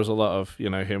 So it was a lot of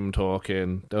him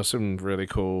talking. There was some really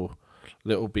cool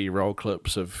little B-roll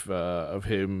clips of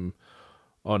him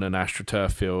on an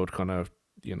AstroTurf field, kind of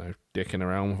dicking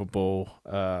around with a ball.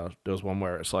 There was one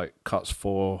where it's like cuts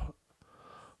four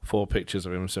pictures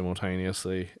of him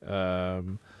simultaneously.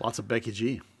 Lots of Becky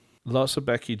G. Lots of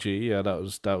Becky G. Yeah, that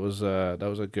was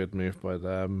a good move by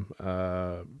them.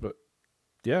 But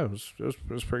yeah, it was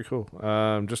pretty cool.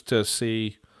 Just to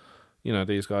see,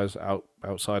 these guys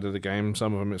outside of the game.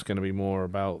 Some of them it's going to be more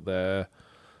about their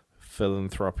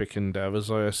philanthropic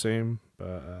endeavors, I assume.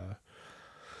 But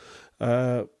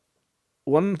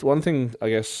one thing I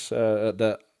guess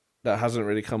that hasn't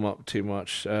really come up too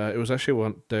much. It was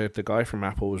actually the guy from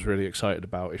Apple was really excited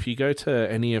about. If you go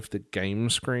to any of the game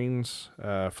screens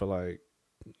for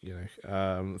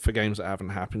games that haven't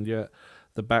happened yet,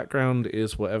 the background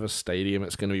is whatever stadium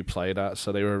it's going to be played at.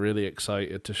 So they were really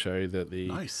excited to show that the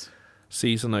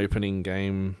season opening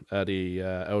game at the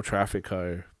El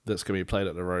Trafico that's going to be played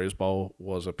at the Rose Bowl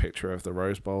was a picture of the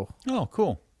Rose Bowl. Oh,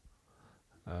 cool.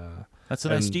 That's a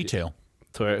nice detail.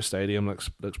 Toyota Stadium looks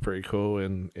pretty cool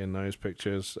in those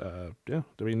pictures. Yeah,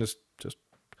 I mean, this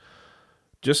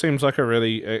just seems like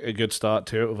a good start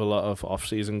to it with a lot of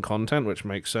off-season content, which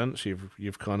makes sense.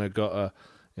 You've kind of got to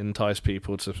entice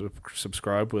people to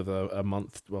subscribe with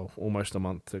almost a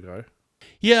month to go.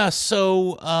 Yeah.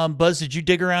 So, Buzz, did you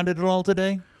dig around it at all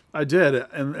today? I did,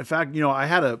 and in fact, I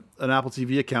had an Apple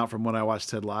TV account from when I watched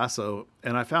Ted Lasso,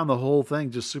 and I found the whole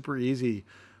thing just super easy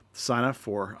to sign up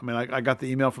for. I mean, I got the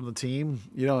email from the team,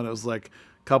 and it was like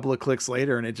a couple of clicks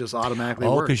later, and it just automatically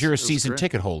works. Oh, because you're a season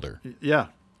ticket holder. Yeah.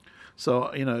 So,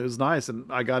 it was nice, and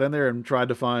I got in there and tried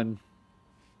to find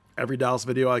every Dallas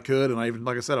video I could, and I even,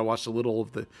 like I said, I watched a little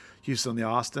of the Houston and the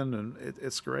Austin, and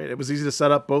it's great. It was easy to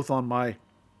set up both on my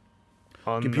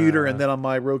computer and then on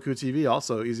my Roku TV,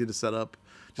 also easy to set up.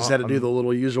 Just had to do the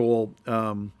little usual,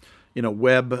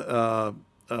 web,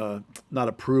 not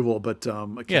approval, but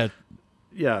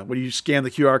yeah. When you scan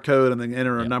the QR code and then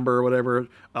enter a number or whatever,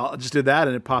 I just did that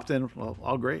and it popped in. Well,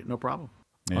 all great, no problem.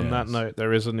 Yes. On that note,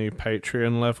 there is a new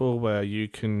Patreon level where you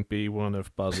can be one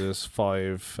of Buzz's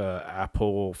 5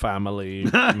 Apple family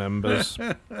members.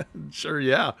 Sure,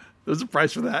 yeah. There's a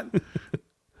price for that.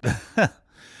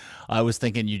 I was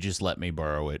thinking you just let me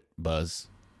borrow it, Buzz.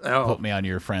 Oh. Put me on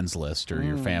your friends list or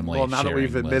your family. Well, now that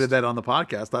we've admitted list. that on the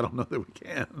podcast, I don't know that we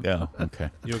can. Yeah, okay.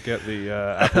 You'll get the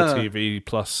Apple TV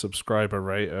Plus subscriber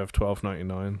rate of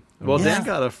 $12.99. Well, Dan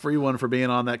got a free one for being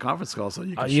on that conference call, so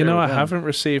you can share I with them. haven't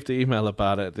received the email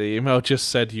about it. The email just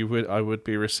said I would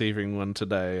be receiving one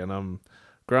today, and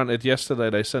granted, yesterday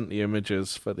they sent the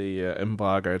images for the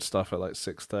embargoed stuff at like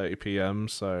 6:30 p.m.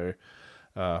 So,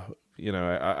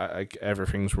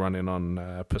 everything's running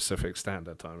on Pacific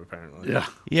Standard Time, apparently.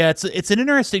 Yeah, it's an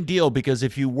interesting deal because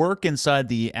if you work inside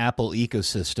the Apple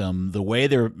ecosystem, the way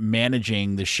they're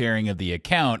managing the sharing of the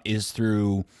account is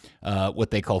through what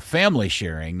they call family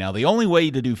sharing. Now, the only way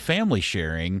to do family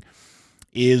sharing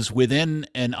is within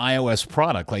an iOS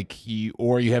product,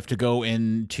 or you have to go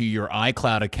into your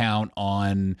iCloud account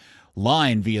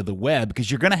online via the web, because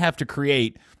you're going to have to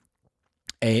create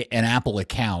an Apple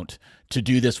account to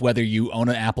do this, whether you own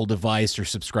an Apple device or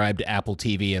subscribe to Apple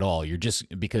TV at all. You're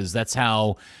just because that's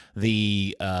how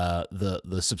the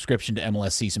subscription to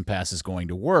MLS Season Pass is going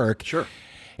to work. Sure.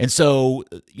 And so,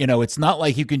 it's not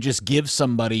like you can just give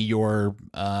somebody your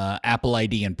Apple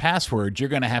ID and password. You're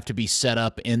going to have to be set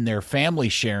up in their family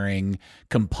sharing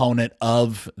component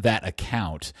of that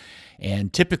account.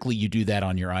 And typically you do that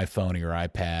on your iPhone or your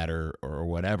iPad or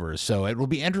whatever. So it will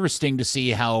be interesting to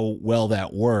see how well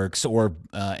that works, or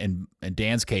in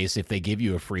Dan's case, if they give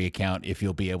you a free account, if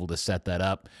you'll be able to set that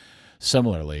up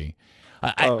similarly.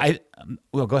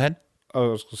 Well, go ahead. I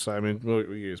was going to say, I mean,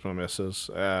 we use my missus'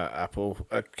 Apple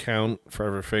account for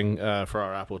everything, for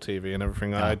our Apple TV and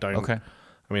everything. I don't. Okay.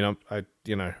 I mean, I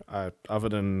other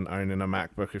than owning a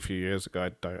MacBook a few years ago,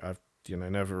 I've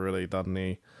never really done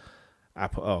the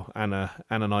Apple. Oh, and an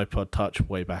iPod Touch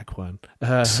way back when.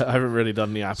 I haven't really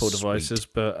done the Apple devices,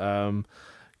 but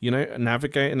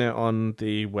navigating it on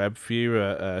the web view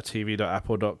at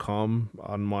tv.apple.com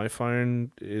on my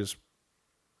phone is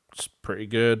pretty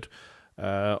good.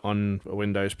 On a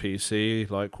Windows PC,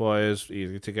 likewise,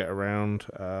 easy to get around.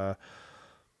 I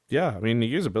mean,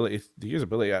 the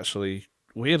usability actually,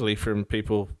 weirdly, from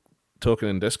people talking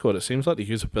in Discord, it seems like the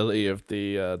usability of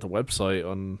the website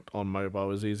on mobile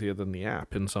is easier than the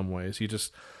app in some ways.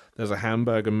 There's a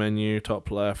hamburger menu top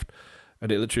left,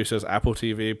 and it literally says Apple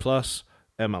TV plus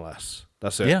MLS.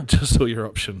 That's it. Yeah. Just all your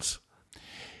options.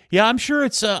 Yeah, I'm sure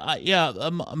it's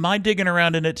my digging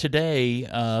around in it today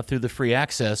through the free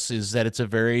access is that it's a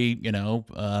very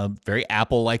very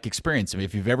Apple-like experience. I mean,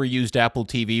 if you've ever used Apple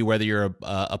TV, whether you're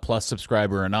a Plus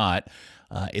subscriber or not,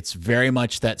 it's very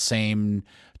much that same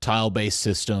tile-based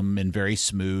system and very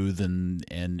smooth and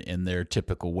in their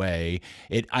typical way.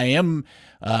 One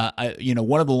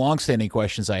of the long-standing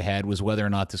questions I had was whether or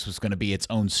not this was going to be its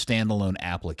own standalone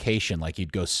application, like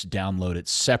you'd go download it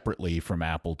separately from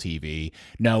Apple TV.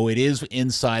 No, it is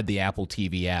inside the Apple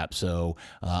TV app. So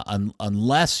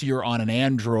unless you're on an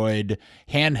Android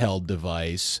handheld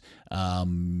device,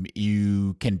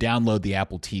 you can download the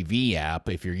Apple TV app.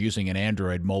 If you're using an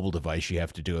Android mobile device, you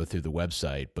have to do it through the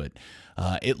website. But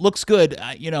it looks good.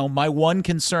 My one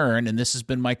concern, and this has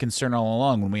been my concern all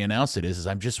along when we announced it, is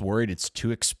I'm just worried it's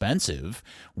too expensive,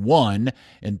 one.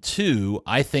 And two,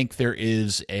 I think there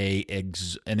is an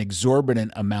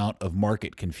exorbitant amount of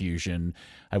market confusion.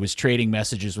 I was trading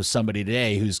messages with somebody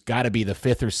today who's got to be the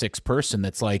fifth or sixth person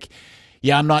that's like,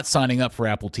 yeah, I'm not signing up for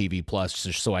Apple TV Plus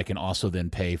just so I can also then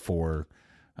pay for,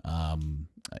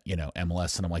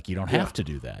 MLS. And I'm like, you don't have to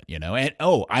do that, And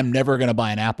I'm never going to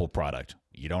buy an Apple product.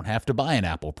 You don't have to buy an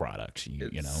Apple product.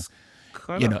 It's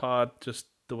kind of hard just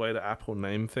the way that Apple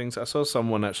name things. I saw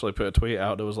someone actually put a tweet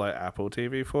out that was like Apple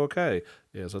TV 4K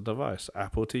is a device.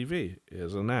 Apple TV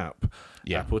is an app.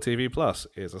 Yeah. Apple TV Plus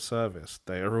is a service.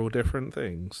 They are all different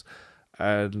things.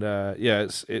 And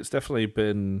it's definitely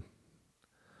been.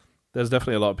 There's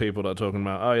definitely a lot of people that are talking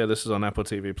about, oh yeah, this is on Apple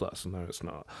TV Plus. No, it's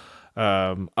not.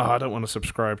 I don't want to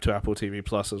subscribe to Apple TV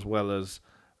Plus as well as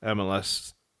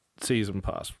MLS Season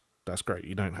Pass. That's great.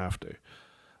 You don't have to.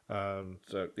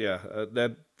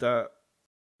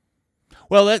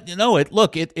 Well,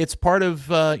 it's part of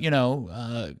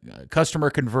customer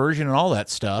conversion and all that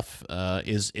stuff.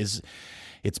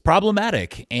 It's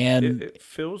problematic, and it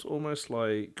feels almost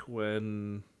like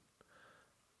when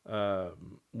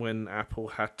Apple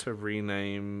had to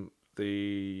rename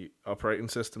the operating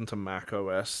system to Mac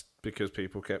OS because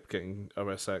people kept getting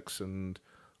OS X and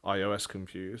iOS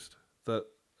confused, that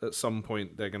at some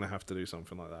point they're going to have to do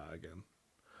something like that again,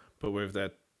 but with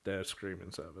their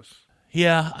streaming service.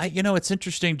 Yeah, it's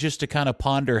interesting just to kind of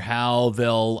ponder how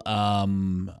they'll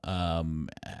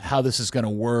how this is going to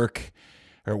work,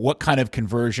 or what kind of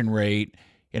conversion rate.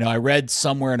 I read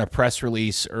somewhere in a press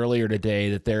release earlier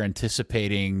today that they're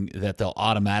anticipating that they'll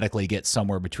automatically get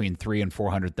somewhere between 300,000 and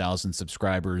 400,000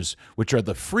 subscribers, which are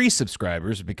the free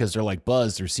subscribers because they're like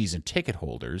Buzz, they're season ticket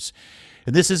holders.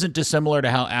 And this isn't dissimilar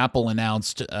to how Apple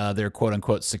announced their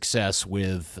quote-unquote success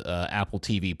with Apple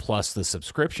TV Plus, the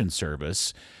subscription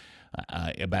service,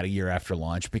 about a year after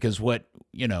launch, because what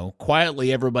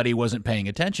quietly everybody wasn't paying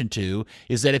attention to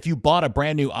is that if you bought a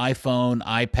brand new iPhone,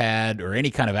 iPad, or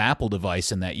any kind of Apple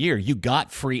device in that year, you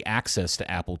got free access to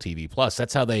Apple TV Plus.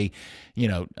 That's how they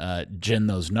gin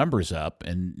those numbers up,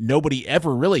 and nobody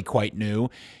ever really quite knew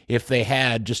if they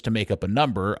had, just to make up a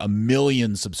number, 1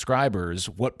 million subscribers,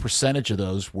 what percentage of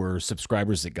those were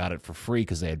subscribers that got it for free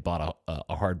because they had bought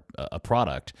a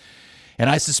product. And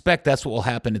I suspect that's what will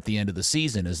happen at the end of the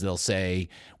season is they'll say,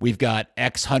 we've got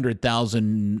X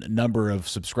 100,000 number of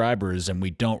subscribers, and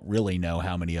we don't really know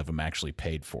how many of them actually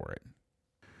paid for it.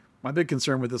 My big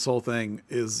concern with this whole thing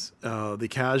is the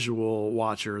casual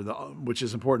watcher, which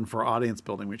is important for audience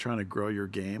building. We're trying to grow your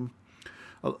game.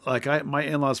 My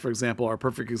in-laws, for example, are a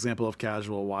perfect example of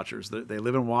casual watchers. They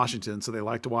live in Washington, so they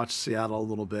like to watch Seattle a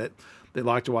little bit. They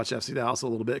like to watch FC Dallas a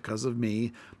little bit because of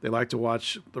me. They like to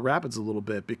watch the Rapids a little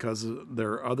bit because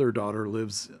their other daughter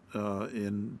lives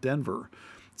in Denver.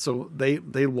 So they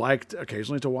liked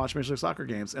occasionally to watch Major League Soccer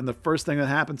games. And the first thing that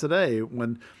happened today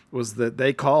was that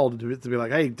they called to be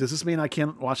like, hey, does this mean I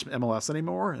can't watch MLS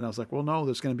anymore? And I was like, well, no,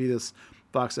 there's going to be this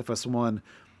Fox FS1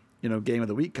 game of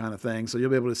the week kind of thing. So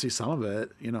you'll be able to see some of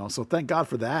it, so thank God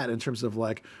for that in terms of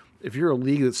like, if you're a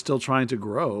league that's still trying to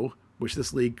grow, which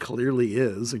this league clearly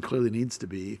is and clearly needs to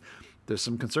be, there's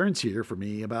some concerns here for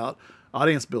me about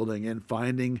audience building and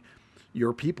finding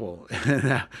your people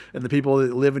and the people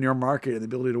that live in your market and the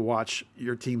ability to watch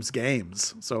your team's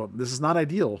games. So this is not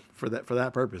ideal for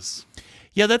that purpose.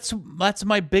 Yeah, that's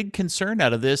my big concern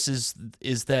out of this is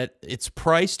that it's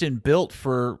priced and built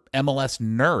for MLS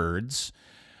nerds.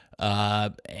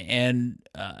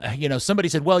 Somebody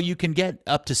said, well, you can get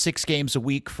up to 6 games a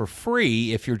week for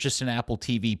free if you're just an Apple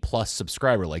TV Plus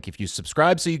subscriber. Like if you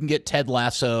subscribe, so you can get Ted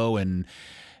Lasso and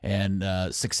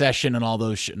Succession and all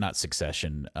those, not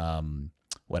Succession,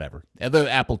 whatever, other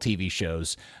Apple TV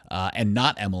shows, and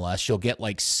not MLS, you'll get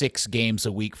like 6 games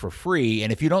a week for free.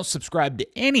 And if you don't subscribe to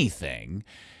anything,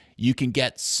 you can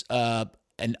get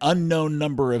an unknown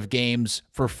number of games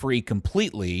for free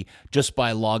completely just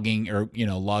by logging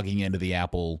into the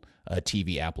Apple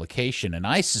TV application. And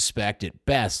I suspect at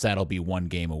best that'll be 1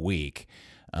 game a week,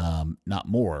 not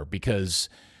more, because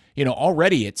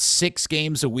already it's 6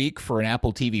 games a week for an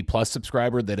Apple TV Plus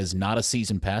subscriber that is not a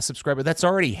season pass subscriber. That's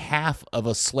already half of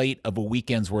a slate of a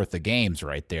weekend's worth of games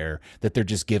right there that they're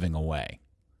just giving away.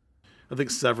 I think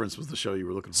Severance was the show you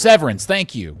were looking for. Severance,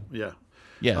 thank you. Yeah.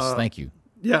 Yes, thank you.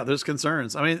 Yeah, there's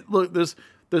concerns. I mean, look,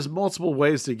 there's multiple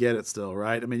ways to get it still,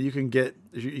 right? I mean, you can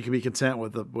be content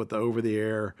with the over the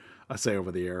air. I say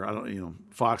over the air. I don't,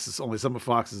 Fox is only some of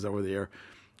Fox is over the air,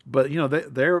 but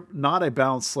they're not a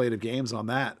balanced slate of games on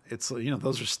that. It's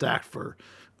those are stacked for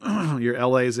your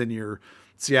LAs and your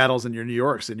Seattles and your New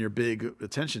Yorks and your big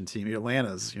attention team, your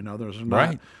Atlantas. Those are not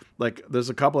right. Like there's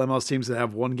a couple MLS teams that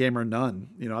have 1 game or none.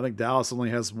 I think Dallas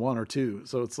only has 1 or 2.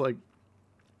 So it's like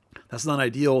that's not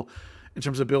ideal in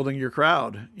terms of building your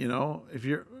crowd.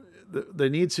 They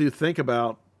need to think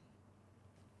about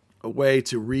a way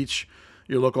to reach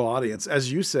your local audience. As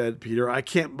you said, Peter, I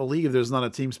can't believe there's not a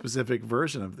team specific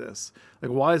version of this. Like,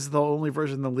 why is the only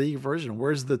version the league version?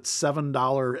 Where's the $7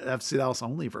 FC Dallas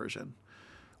only version?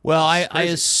 Well, I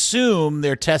assume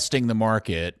they're testing the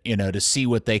market, to see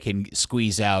what they can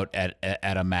squeeze out at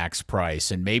a max price.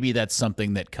 And maybe that's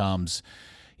something that comes,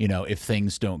 if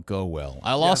things don't go well.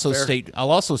 I'll also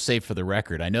say for the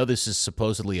record, I know this is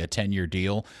supposedly a 10-year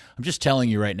deal. I'm just telling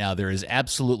you right now, there is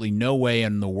absolutely no way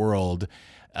in the world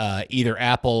either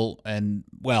Apple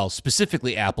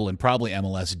specifically Apple and probably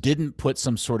MLS didn't put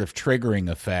some sort of triggering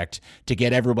effect to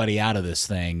get everybody out of this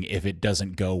thing if it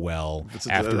doesn't go well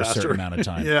after a certain amount of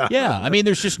time. Yeah. I mean,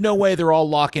 there's just no way they're all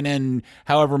locking in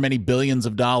however many billions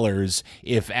of dollars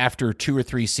if after 2 or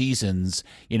 3 seasons,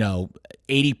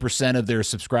 80% of their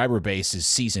subscriber base is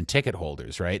season ticket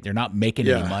holders, right? They're not making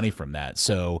any money from that.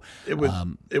 So it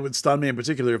would stun me in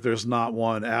particular if there's not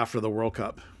one after the World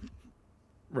Cup.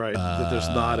 Right, that there's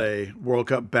not a World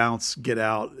Cup bounce, get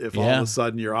out. If all of a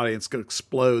sudden your audience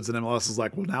explodes and MLS is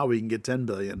like, well, now we can get 10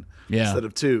 billion instead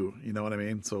of 2. You know what I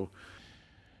mean? So,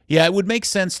 yeah, it would make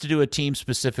sense to do a team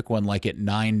specific one like at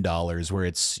 $9, where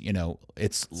it's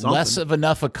it's something. Less of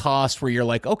enough a cost where you're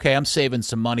like, okay, I'm saving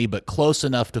some money, but close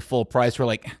enough to full price. We're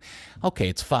like, okay,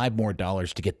 it's $5 more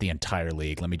to get the entire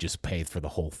league. Let me just pay for the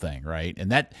whole thing, right? And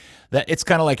that it's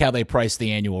kind of like how they price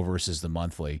the annual versus the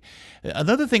monthly.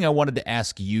 Another thing I wanted to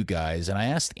ask you guys, and I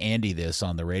asked Andy this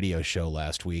on the radio show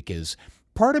last week, is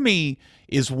part of me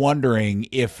is wondering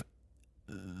if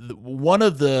one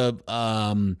of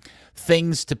the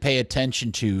things to pay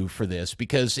attention to for this,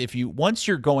 because once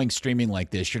you're going streaming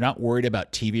like this, you're not worried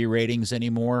about TV ratings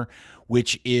anymore,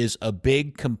 which is a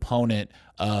big component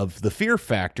of the fear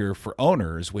factor for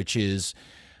owners, which is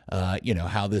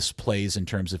how this plays in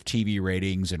terms of TV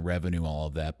ratings and revenue, all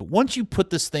of that. But once you put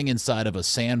this thing inside of a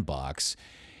sandbox,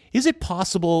 is it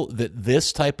possible that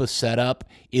this type of setup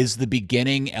is the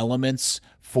beginning elements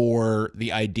for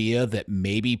the idea that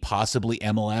maybe possibly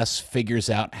MLS figures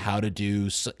out how to do,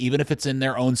 even if it's in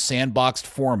their own sandboxed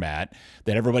format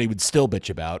that everybody would still bitch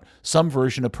about, some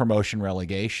version of promotion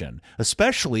relegation,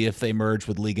 especially if they merge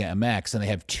with Liga MX and they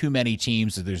have too many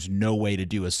teams that there's no way to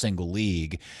do a single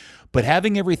league. But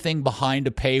having everything behind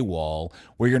a paywall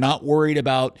where you're not worried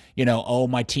about, oh,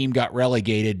 my team got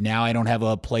relegated, now I don't have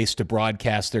a place to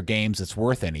broadcast their games that's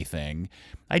worth anything.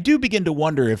 I do begin to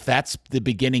wonder if that's the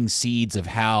beginning seeds of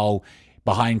how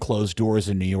behind closed doors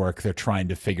in New York they're trying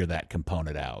to figure that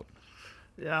component out.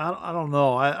 Yeah, I don't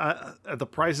know. I at the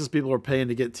prices people are paying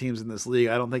to get teams in this league,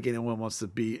 I don't think anyone wants to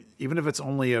be, even if it's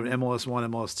only an MLS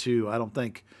 1, MLS 2, I don't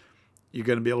think you're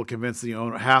going to be able to convince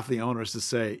half the owners to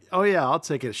say, "Oh yeah, I'll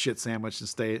take a shit sandwich and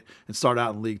start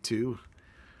out in League 2."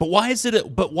 But why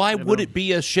would it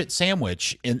be a shit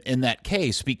sandwich in that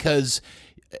case? Because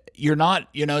you're not,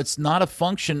 it's not a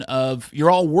function of, you're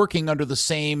all working under the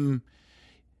same.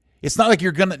 It's not like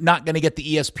you're not gonna get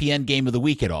the ESPN game of the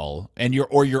week at all, and you're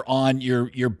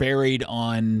buried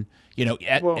on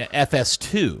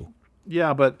FS2.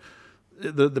 Yeah, but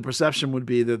the perception would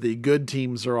be that the good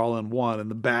teams are all in one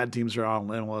and the bad teams are all in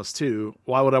MLS 2.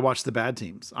 Why would I watch the bad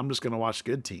teams? I'm just going to watch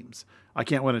good teams. I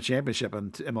can't win a championship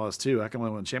in MLS 2. I can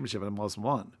only win a championship in MLS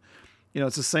 1.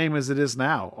 It's the same as it is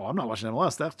now. Oh, I'm not watching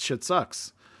MLS. That shit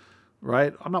sucks.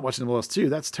 Right? I'm not watching MLS 2.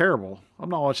 That's terrible. I'm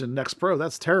not watching Next Pro.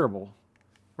 That's terrible.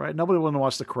 Right? Nobody wants to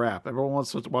watch the crap. Everyone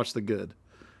wants to watch the good.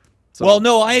 So, well,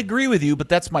 no, I agree with you, but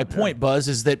that's my point, Buzz,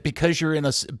 is that because you're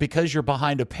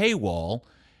behind a paywall,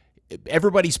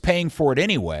 everybody's paying for it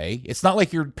anyway. It's not like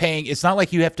it's not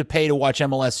like you have to pay to watch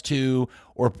MLS 2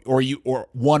 or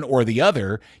one or the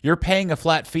other. You're paying a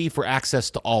flat fee for access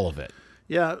to all of it.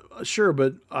 Yeah, sure,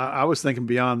 but I was thinking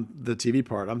beyond the TV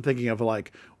part. I'm thinking of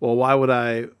why would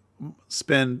I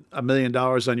spend $1 million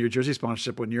on your jersey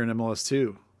sponsorship when you're in MLS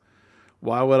 2?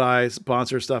 Why would I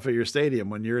sponsor stuff at your stadium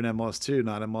when you're in MLS 2,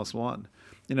 not MLS 1?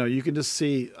 You can just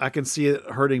I can see it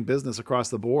hurting business across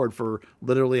the board for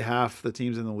literally half the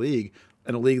teams in the league,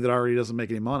 in a league that already doesn't make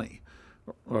any money,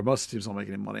 or most teams don't make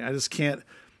any money. I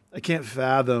can't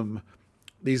fathom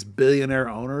these billionaire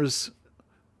owners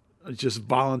just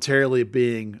voluntarily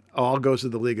being, I'll go to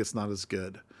the league, it's not as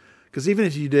good. Because even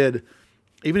if you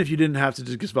didn't have to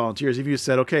just volunteers, if you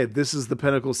said, okay, this is the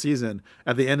pinnacle season,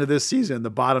 at the end of this season, the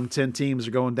bottom 10 teams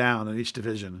are going down in each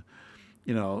division,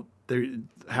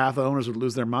 half the owners would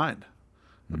lose their mind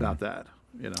about that,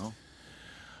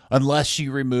 Unless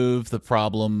you remove the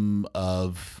problem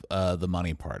of the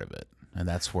money part of it. And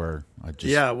that's where I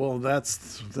just... Yeah, well,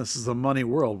 this is the money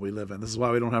world we live in. This is why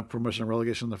we don't have promotion and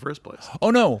relegation in the first place.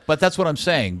 Oh, no, but that's what I'm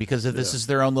saying. Because if this is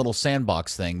their own little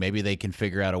sandbox thing, maybe they can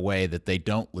figure out a way that they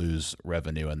don't lose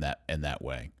revenue in that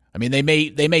way. I mean, they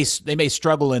may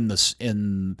struggle in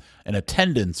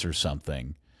attendance or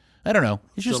something. I don't know.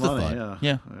 It's just a thought.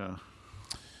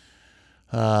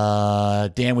 Yeah.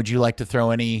 Dan, would you like to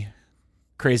throw any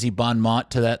crazy bon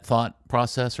mot to that thought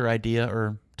process or idea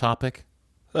or topic?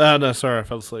 No, sorry, I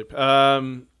fell asleep.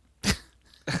 No,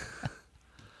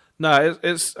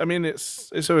 it's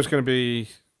always going to be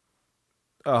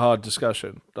a hard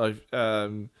discussion. It's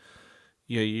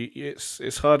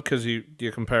hard because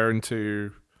you're comparing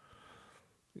to,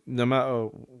 no matter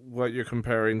what you're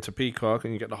comparing to Peacock,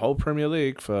 and you get the whole Premier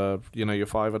League for your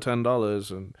 $5 or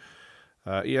 $10, and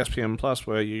ESPN Plus,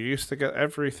 where you used to get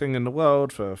everything in the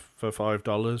world for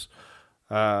 $5.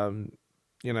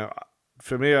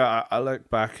 For me, I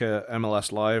look back at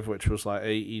MLS Live, which was like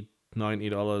 $80,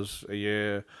 $90 a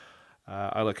year.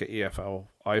 I look at EFL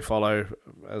iFollow,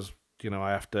 as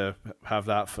I have to have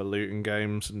that for Luton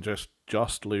games, and just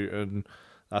Luton,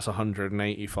 that's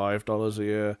 $185 a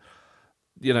year.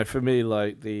 For me,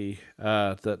 like the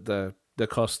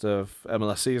cost of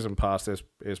MLS season pass is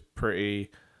pretty,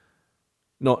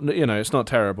 not it's not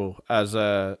terrible as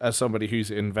somebody who's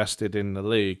invested in the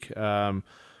league.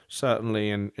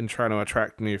 Certainly in trying to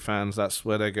attract new fans, that's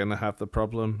where they're going to have the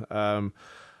problem.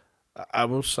 I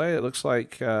will say it looks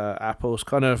like Apple's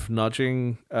kind of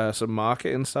nudging some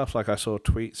marketing stuff. Like I saw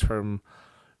tweets from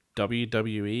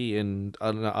WWE and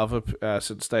other,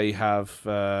 since they have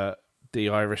the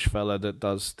Irish fella that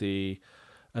does the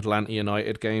Atlanta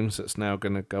United games that's now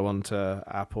going to go on to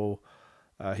Apple.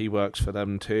 He works for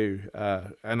them too.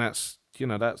 And that's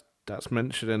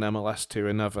mentioned in MLS to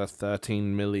another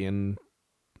 13 million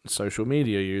social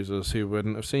media users who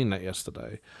wouldn't have seen that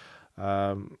yesterday.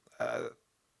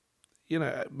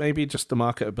 Maybe just the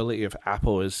marketability of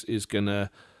Apple is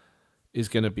gonna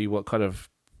be what kind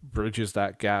of bridges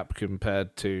that gap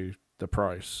compared to the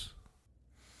price.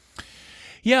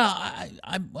 Yeah,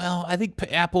 well, I think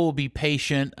Apple will be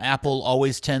patient. Apple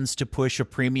always tends to push a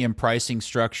premium pricing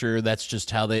structure. That's just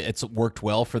how it's worked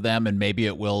well for them, and maybe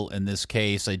it will in this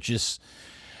case. Questions.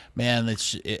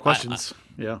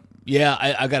 Yeah.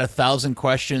 Yeah, I got 1,000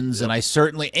 questions, and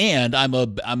I'm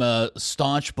a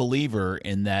staunch believer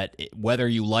in that whether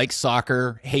you like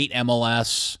soccer, hate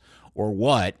MLS, or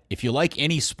what, if you like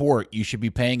any sport, you should be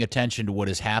paying attention to what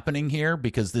is happening here,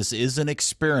 because this is an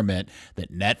experiment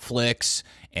that Netflix,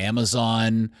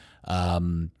 Amazon,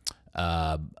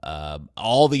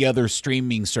 all the other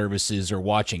streaming services are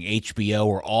watching,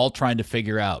 HBO, are all trying to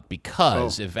figure out.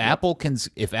 Because if Apple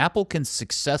can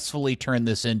successfully turn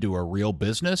this into a real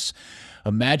business,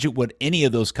 imagine what any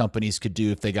of those companies could do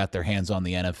if they got their hands on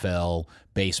the NFL,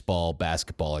 baseball,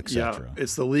 basketball, etc. Yeah,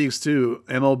 it's the leagues too.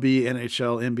 MLB,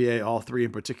 NHL, NBA, all three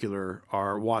in particular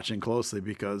are watching closely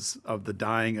because of the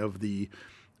dying of the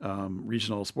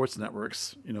regional sports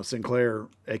networks. Sinclair,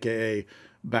 aka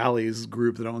Bally's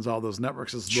group that owns all those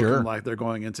networks, is looking like they're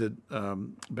going into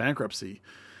bankruptcy.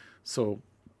 So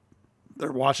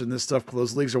they're watching this stuff.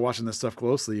 Those leagues are watching this stuff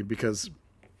closely because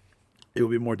it will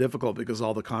be more difficult because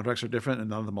all the contracts are different and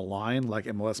none of them align like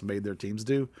MLS made their teams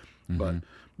do. Mm-hmm. But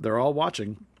they're all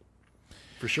watching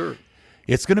for sure.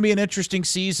 It's going to be an interesting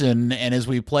season, and as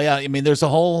we play out, there's a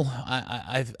whole.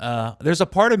 There's a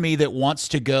part of me that wants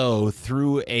to go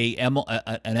through an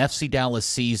FC Dallas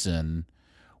season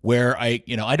where I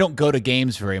don't go to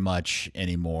games very much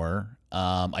anymore.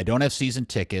 I don't have season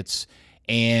tickets,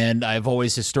 and I've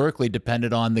always historically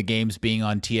depended on the games being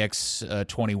on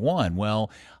TX21.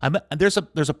 Well, there's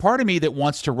a part of me that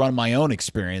wants to run my own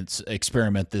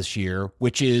experiment this year,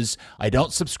 which is I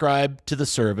don't subscribe to the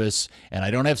service and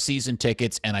I don't have season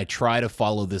tickets, and I try to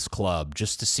follow this club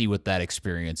just to see what that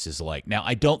experience is like. Now,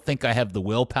 I don't think I have the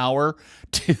willpower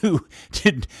to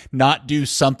not do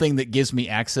something that gives me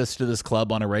access to this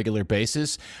club on a regular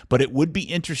basis, but it would be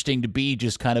interesting to be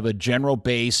just kind of a general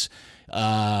base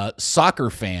soccer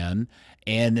fan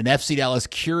and an FC Dallas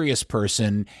curious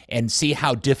person and see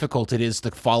how difficult it is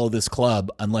to follow this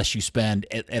club unless you spend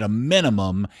at a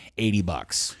minimum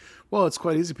 $80. Well, it's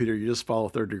quite easy, Peter. You just follow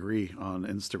Third Degree on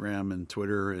Instagram and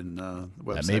Twitter and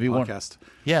website, podcast.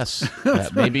 Yes,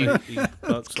 that maybe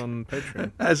bucks on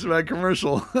Patreon. That's my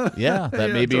commercial. Yeah,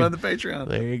 that may be on the Patreon.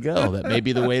 There you go. That may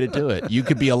be the way to do it. You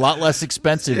could be a lot less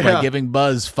expensive by giving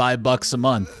Buzz $5 a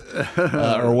month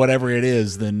or whatever it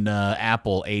is than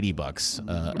Apple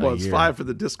 $80. Well, it's $5 for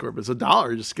the Discord, but it's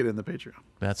 $1 just to get in the Patreon.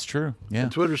 That's true. Yeah,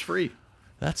 and Twitter's free.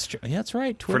 That's true. Yeah, that's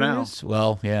right. Twitter for now.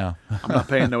 Well, yeah. I'm not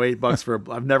paying no $8 for.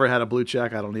 I've never had a blue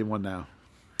check. I don't need one now.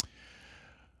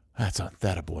 That's a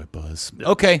boy, Buzz.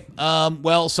 Okay.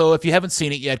 Well, so if you haven't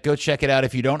seen it yet, go check it out.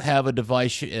 If you don't have a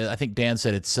device, I think Dan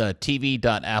said it's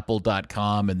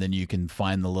tv.apple.com, and then you can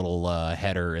find the little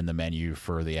header in the menu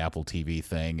for the Apple TV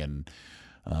thing and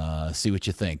see what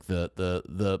you think.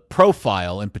 The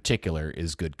profile in particular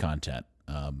is good content.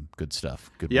 Good stuff.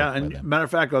 Good. Yeah, and matter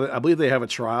of fact, I believe they have a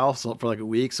trial for like a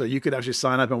week, so you could actually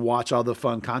sign up and watch all the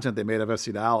fun content they made of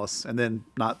FC Dallas, and then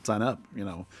not sign up.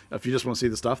 If you just want to see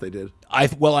the stuff they did. I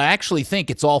actually think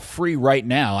it's all free right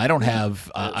now. I don't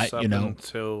have,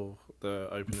 until the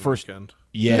opening weekend.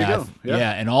 Yeah,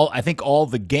 and I think all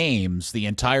the games, the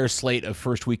entire slate of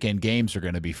first weekend games, are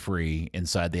going to be free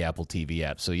inside the Apple TV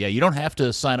app. So yeah, you don't have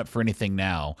to sign up for anything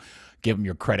now. Give them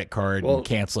your credit card and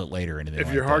cancel it later. Or anything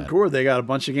if you're hardcore, they got a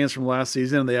bunch of games from last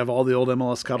season. And they have all the old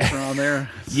MLS Cups around there.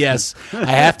 Yes. I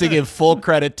have to give full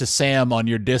credit to Sam on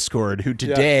your Discord, who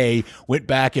today went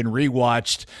back and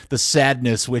rewatched The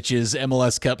Sadness, which is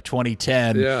MLS Cup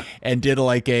 2010, and did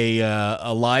like a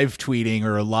live tweeting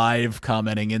or a live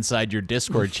commenting inside your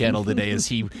Discord channel today as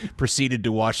he proceeded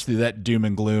to watch through that doom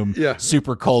and gloom,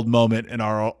 super cold moment in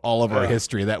all of our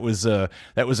history. That was a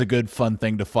good, fun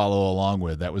thing to follow along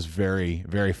with. That was very,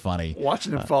 very funny.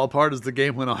 Watching him fall apart as the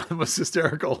game went on was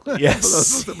hysterical. Yes. For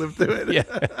those that lived through it.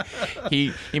 Yeah.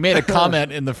 He made a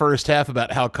comment in the first half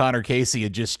about how Connor Casey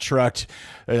had just trucked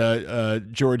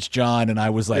George John, and I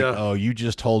was like, oh, you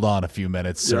just hold on a few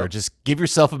minutes, sir. Just give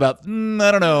yourself about,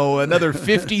 another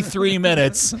 53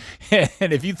 minutes,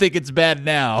 and if you think it's bad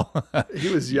now. He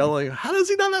was yelling, how does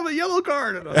he not have a yellow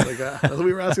card? And I was like,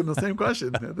 we were asking the same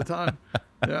question at the time.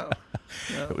 Yeah.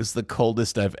 It was the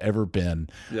coldest I've ever been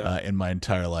in my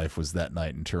entire life, was that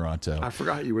night in Toronto. I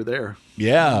forgot you were there.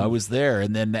 Yeah, I was there.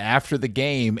 And then after the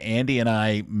game, Andy and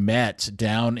I met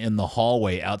down in the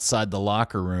hallway outside the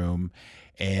locker room.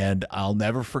 And I'll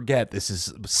never forget, this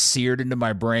is seared into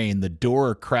my brain. The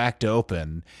door cracked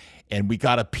open, and we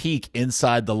got a peek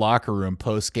inside the locker room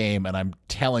post game, and I'm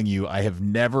telling you, I have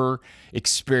never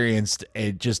experienced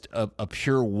just a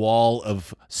pure wall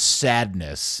of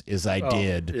sadness as I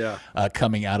did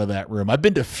coming out of that room. I've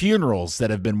been to funerals that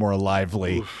have been more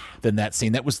lively than that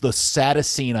scene. That was the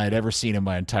saddest scene I'd ever seen in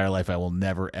my entire life. I will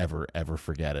never, ever, ever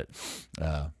forget it.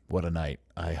 What a night.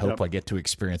 I hope I get to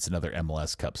experience another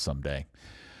MLS Cup someday.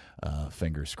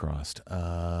 Fingers crossed.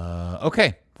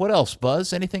 Okay, what else,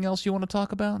 Buzz? Anything else you want to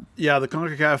talk about? Yeah, the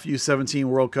CONCACAF U17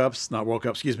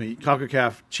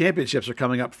 CONCACAF championships are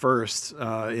coming up first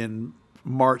in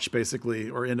March, basically,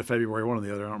 or into February, one or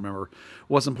the other, I don't remember.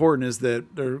 What's important is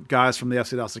that there are guys from the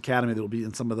FC Dallas Academy that will be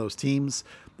in some of those teams.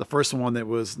 The first one that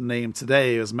was named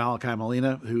today is Malachi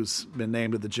Molina, who's been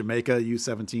named to the Jamaica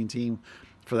U17 team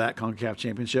for that CONCACAF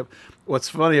championship. What's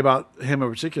funny about him in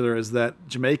particular is that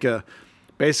Jamaica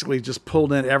basically just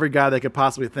pulled in every guy they could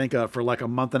possibly think of for like a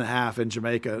month and a half in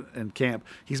Jamaica in camp.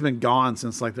 He's been gone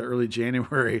since like the early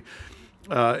January.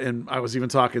 And I was even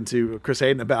talking to Chris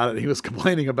Hayden about it. He was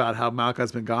complaining about how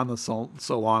Malachi's been gone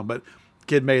so long, but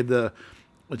kid made the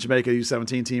Jamaica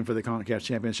U17 team for the CONCACAF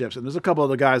championships. And there's a couple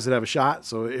other guys that have a shot.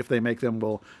 So if they make them,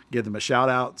 we'll give them a shout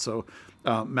out. So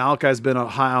Malachi's been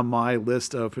high on my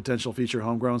list of potential future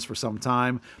homegrowns for some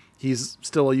time. He's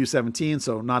still a U17,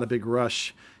 so not a big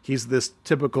rush. He's this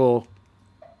typical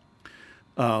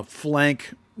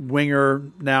flank winger,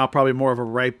 now probably more of a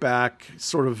right back,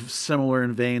 sort of similar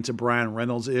in vein to Brian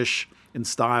Reynolds-ish in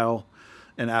style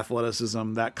and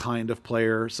athleticism, that kind of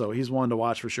player. So he's one to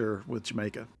watch for sure with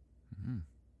Jamaica.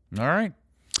 All right.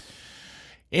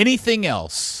 Anything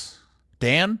else?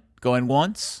 Dan, going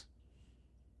once?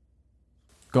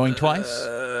 Going twice?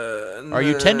 Are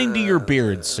you tending to your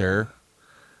beard, sir?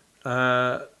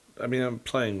 I mean, I'm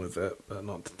playing with it, but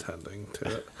not tending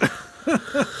to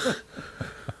it.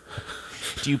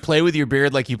 Do you play with your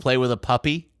beard like you play with a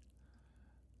puppy?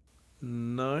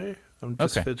 No, I'm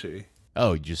just fidgety.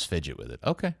 Oh, you just fidget with it.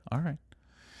 Okay, all right.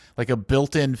 Like a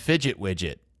built-in fidget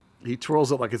widget. He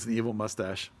twirls it like it's an evil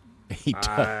mustache. He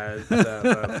does.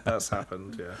 That's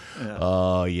happened, yeah.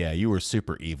 Oh, yeah, you were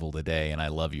super evil today, and I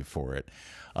love you for it.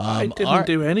 I didn't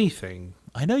do anything.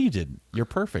 I know you didn't. You're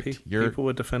perfect. People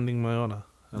were defending my honor,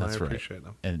 and that's I appreciate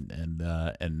them.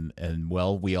 And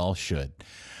well, we all should.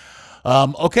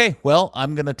 Okay, well,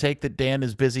 I'm going to take that Dan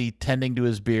is busy tending to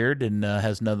his beard and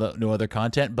has no other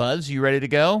content. Buzz, you ready to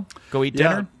go? Go eat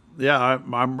dinner? Yeah,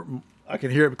 I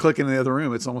can hear it clicking in the other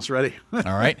room. It's almost ready. All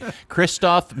right.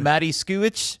 Christoph Matty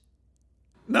Skuich?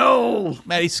 No.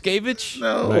 Matty Skavich?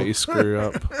 No. Let you screw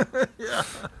up. Yeah.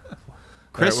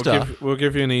 Christoph. Right, we'll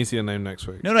give you an easier name next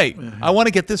week. No, I want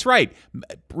to get this right.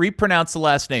 Repronounce the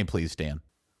last name, please, Dan.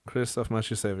 Christoph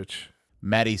Maciejewicz.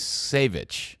 Matty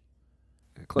Savich.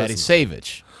 Close Matty enough.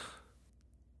 Savich.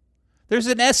 There's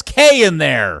an SK in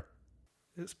there.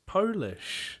 It's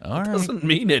Polish. All right. It doesn't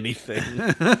mean anything.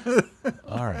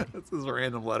 All right. This is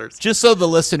random letters. Just so the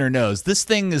listener knows, this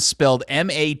thing is spelled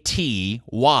Matyskiewiczz.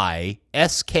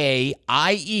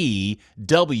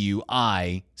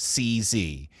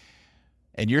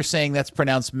 And you're saying that's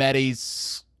pronounced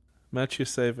Maciejewicz.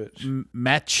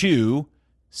 Machu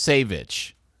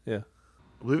Savich. Yeah.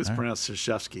 I believe it's pronounced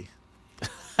Shashevsky.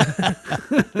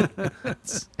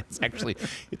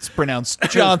 It's pronounced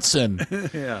Johnson.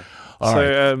 Yeah. All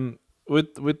right.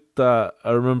 With that,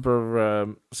 I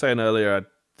remember saying earlier I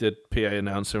did PA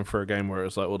announcing for a game where it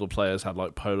was like all the players had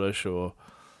like Polish or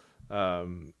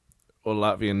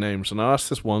Latvian names, and I asked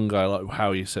this one guy like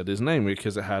how he said his name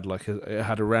because it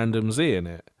had a random Z in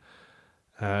it,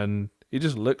 and he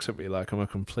just looks at me like I'm a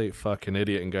complete fucking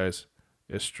idiot and goes,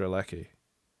 "It's Strelecki.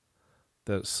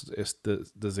 It's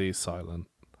the Z silent."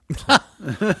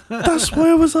 That's why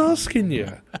I was asking you.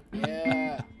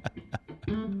 Yeah.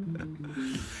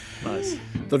 Nice.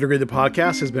 Third Degree the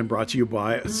podcast has been brought to you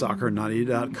by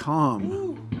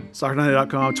Soccer90.com.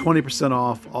 Soccer90.com, 20%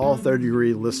 off all Third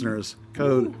Degree listeners.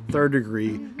 Code Third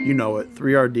Degree, you know it,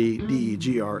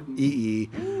 3RDDEGREE.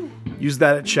 Use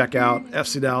that at checkout.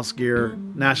 FC Dallas gear,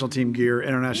 national team gear,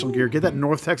 international gear. Get that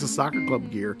North Texas Soccer Club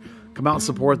gear. Come out and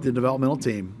support the developmental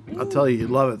team. I'll tell you,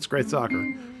 you'd love it. It's great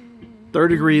soccer. Third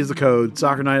Degree is the code.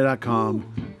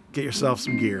 Soccer90.com. Get yourself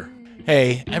some gear.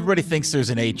 Hey, everybody thinks there's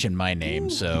an H in my name,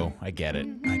 so I get it.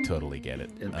 I totally get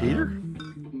it. And Peter?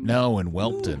 No, in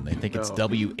Whelpton. They think it's Oh.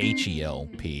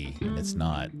 WHELP, and it's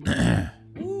not.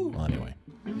 Well, anyway.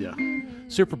 Yeah.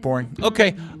 Super boring.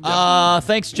 Okay.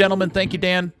 Thanks, gentlemen. Thank you,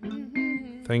 Dan.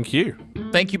 Thank you.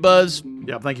 Thank you, Buzz.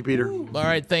 Yeah, thank you, Peter. All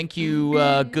right. Thank you,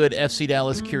 good FC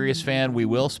Dallas Curious fan. We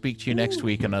will speak to you next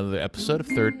week on another episode of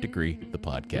Third Degree, the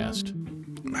podcast.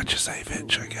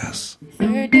 Maciejewicz, I guess.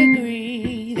 Third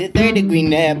Degree, the Third Degree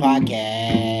Net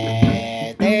Podcast.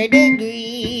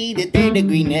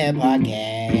 Degree Net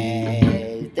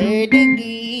Podcast. Third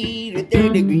Degree, the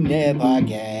Third Degree Net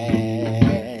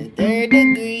Podcast. Third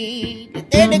Degree, the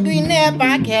Third Degree Net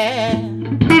Podcast.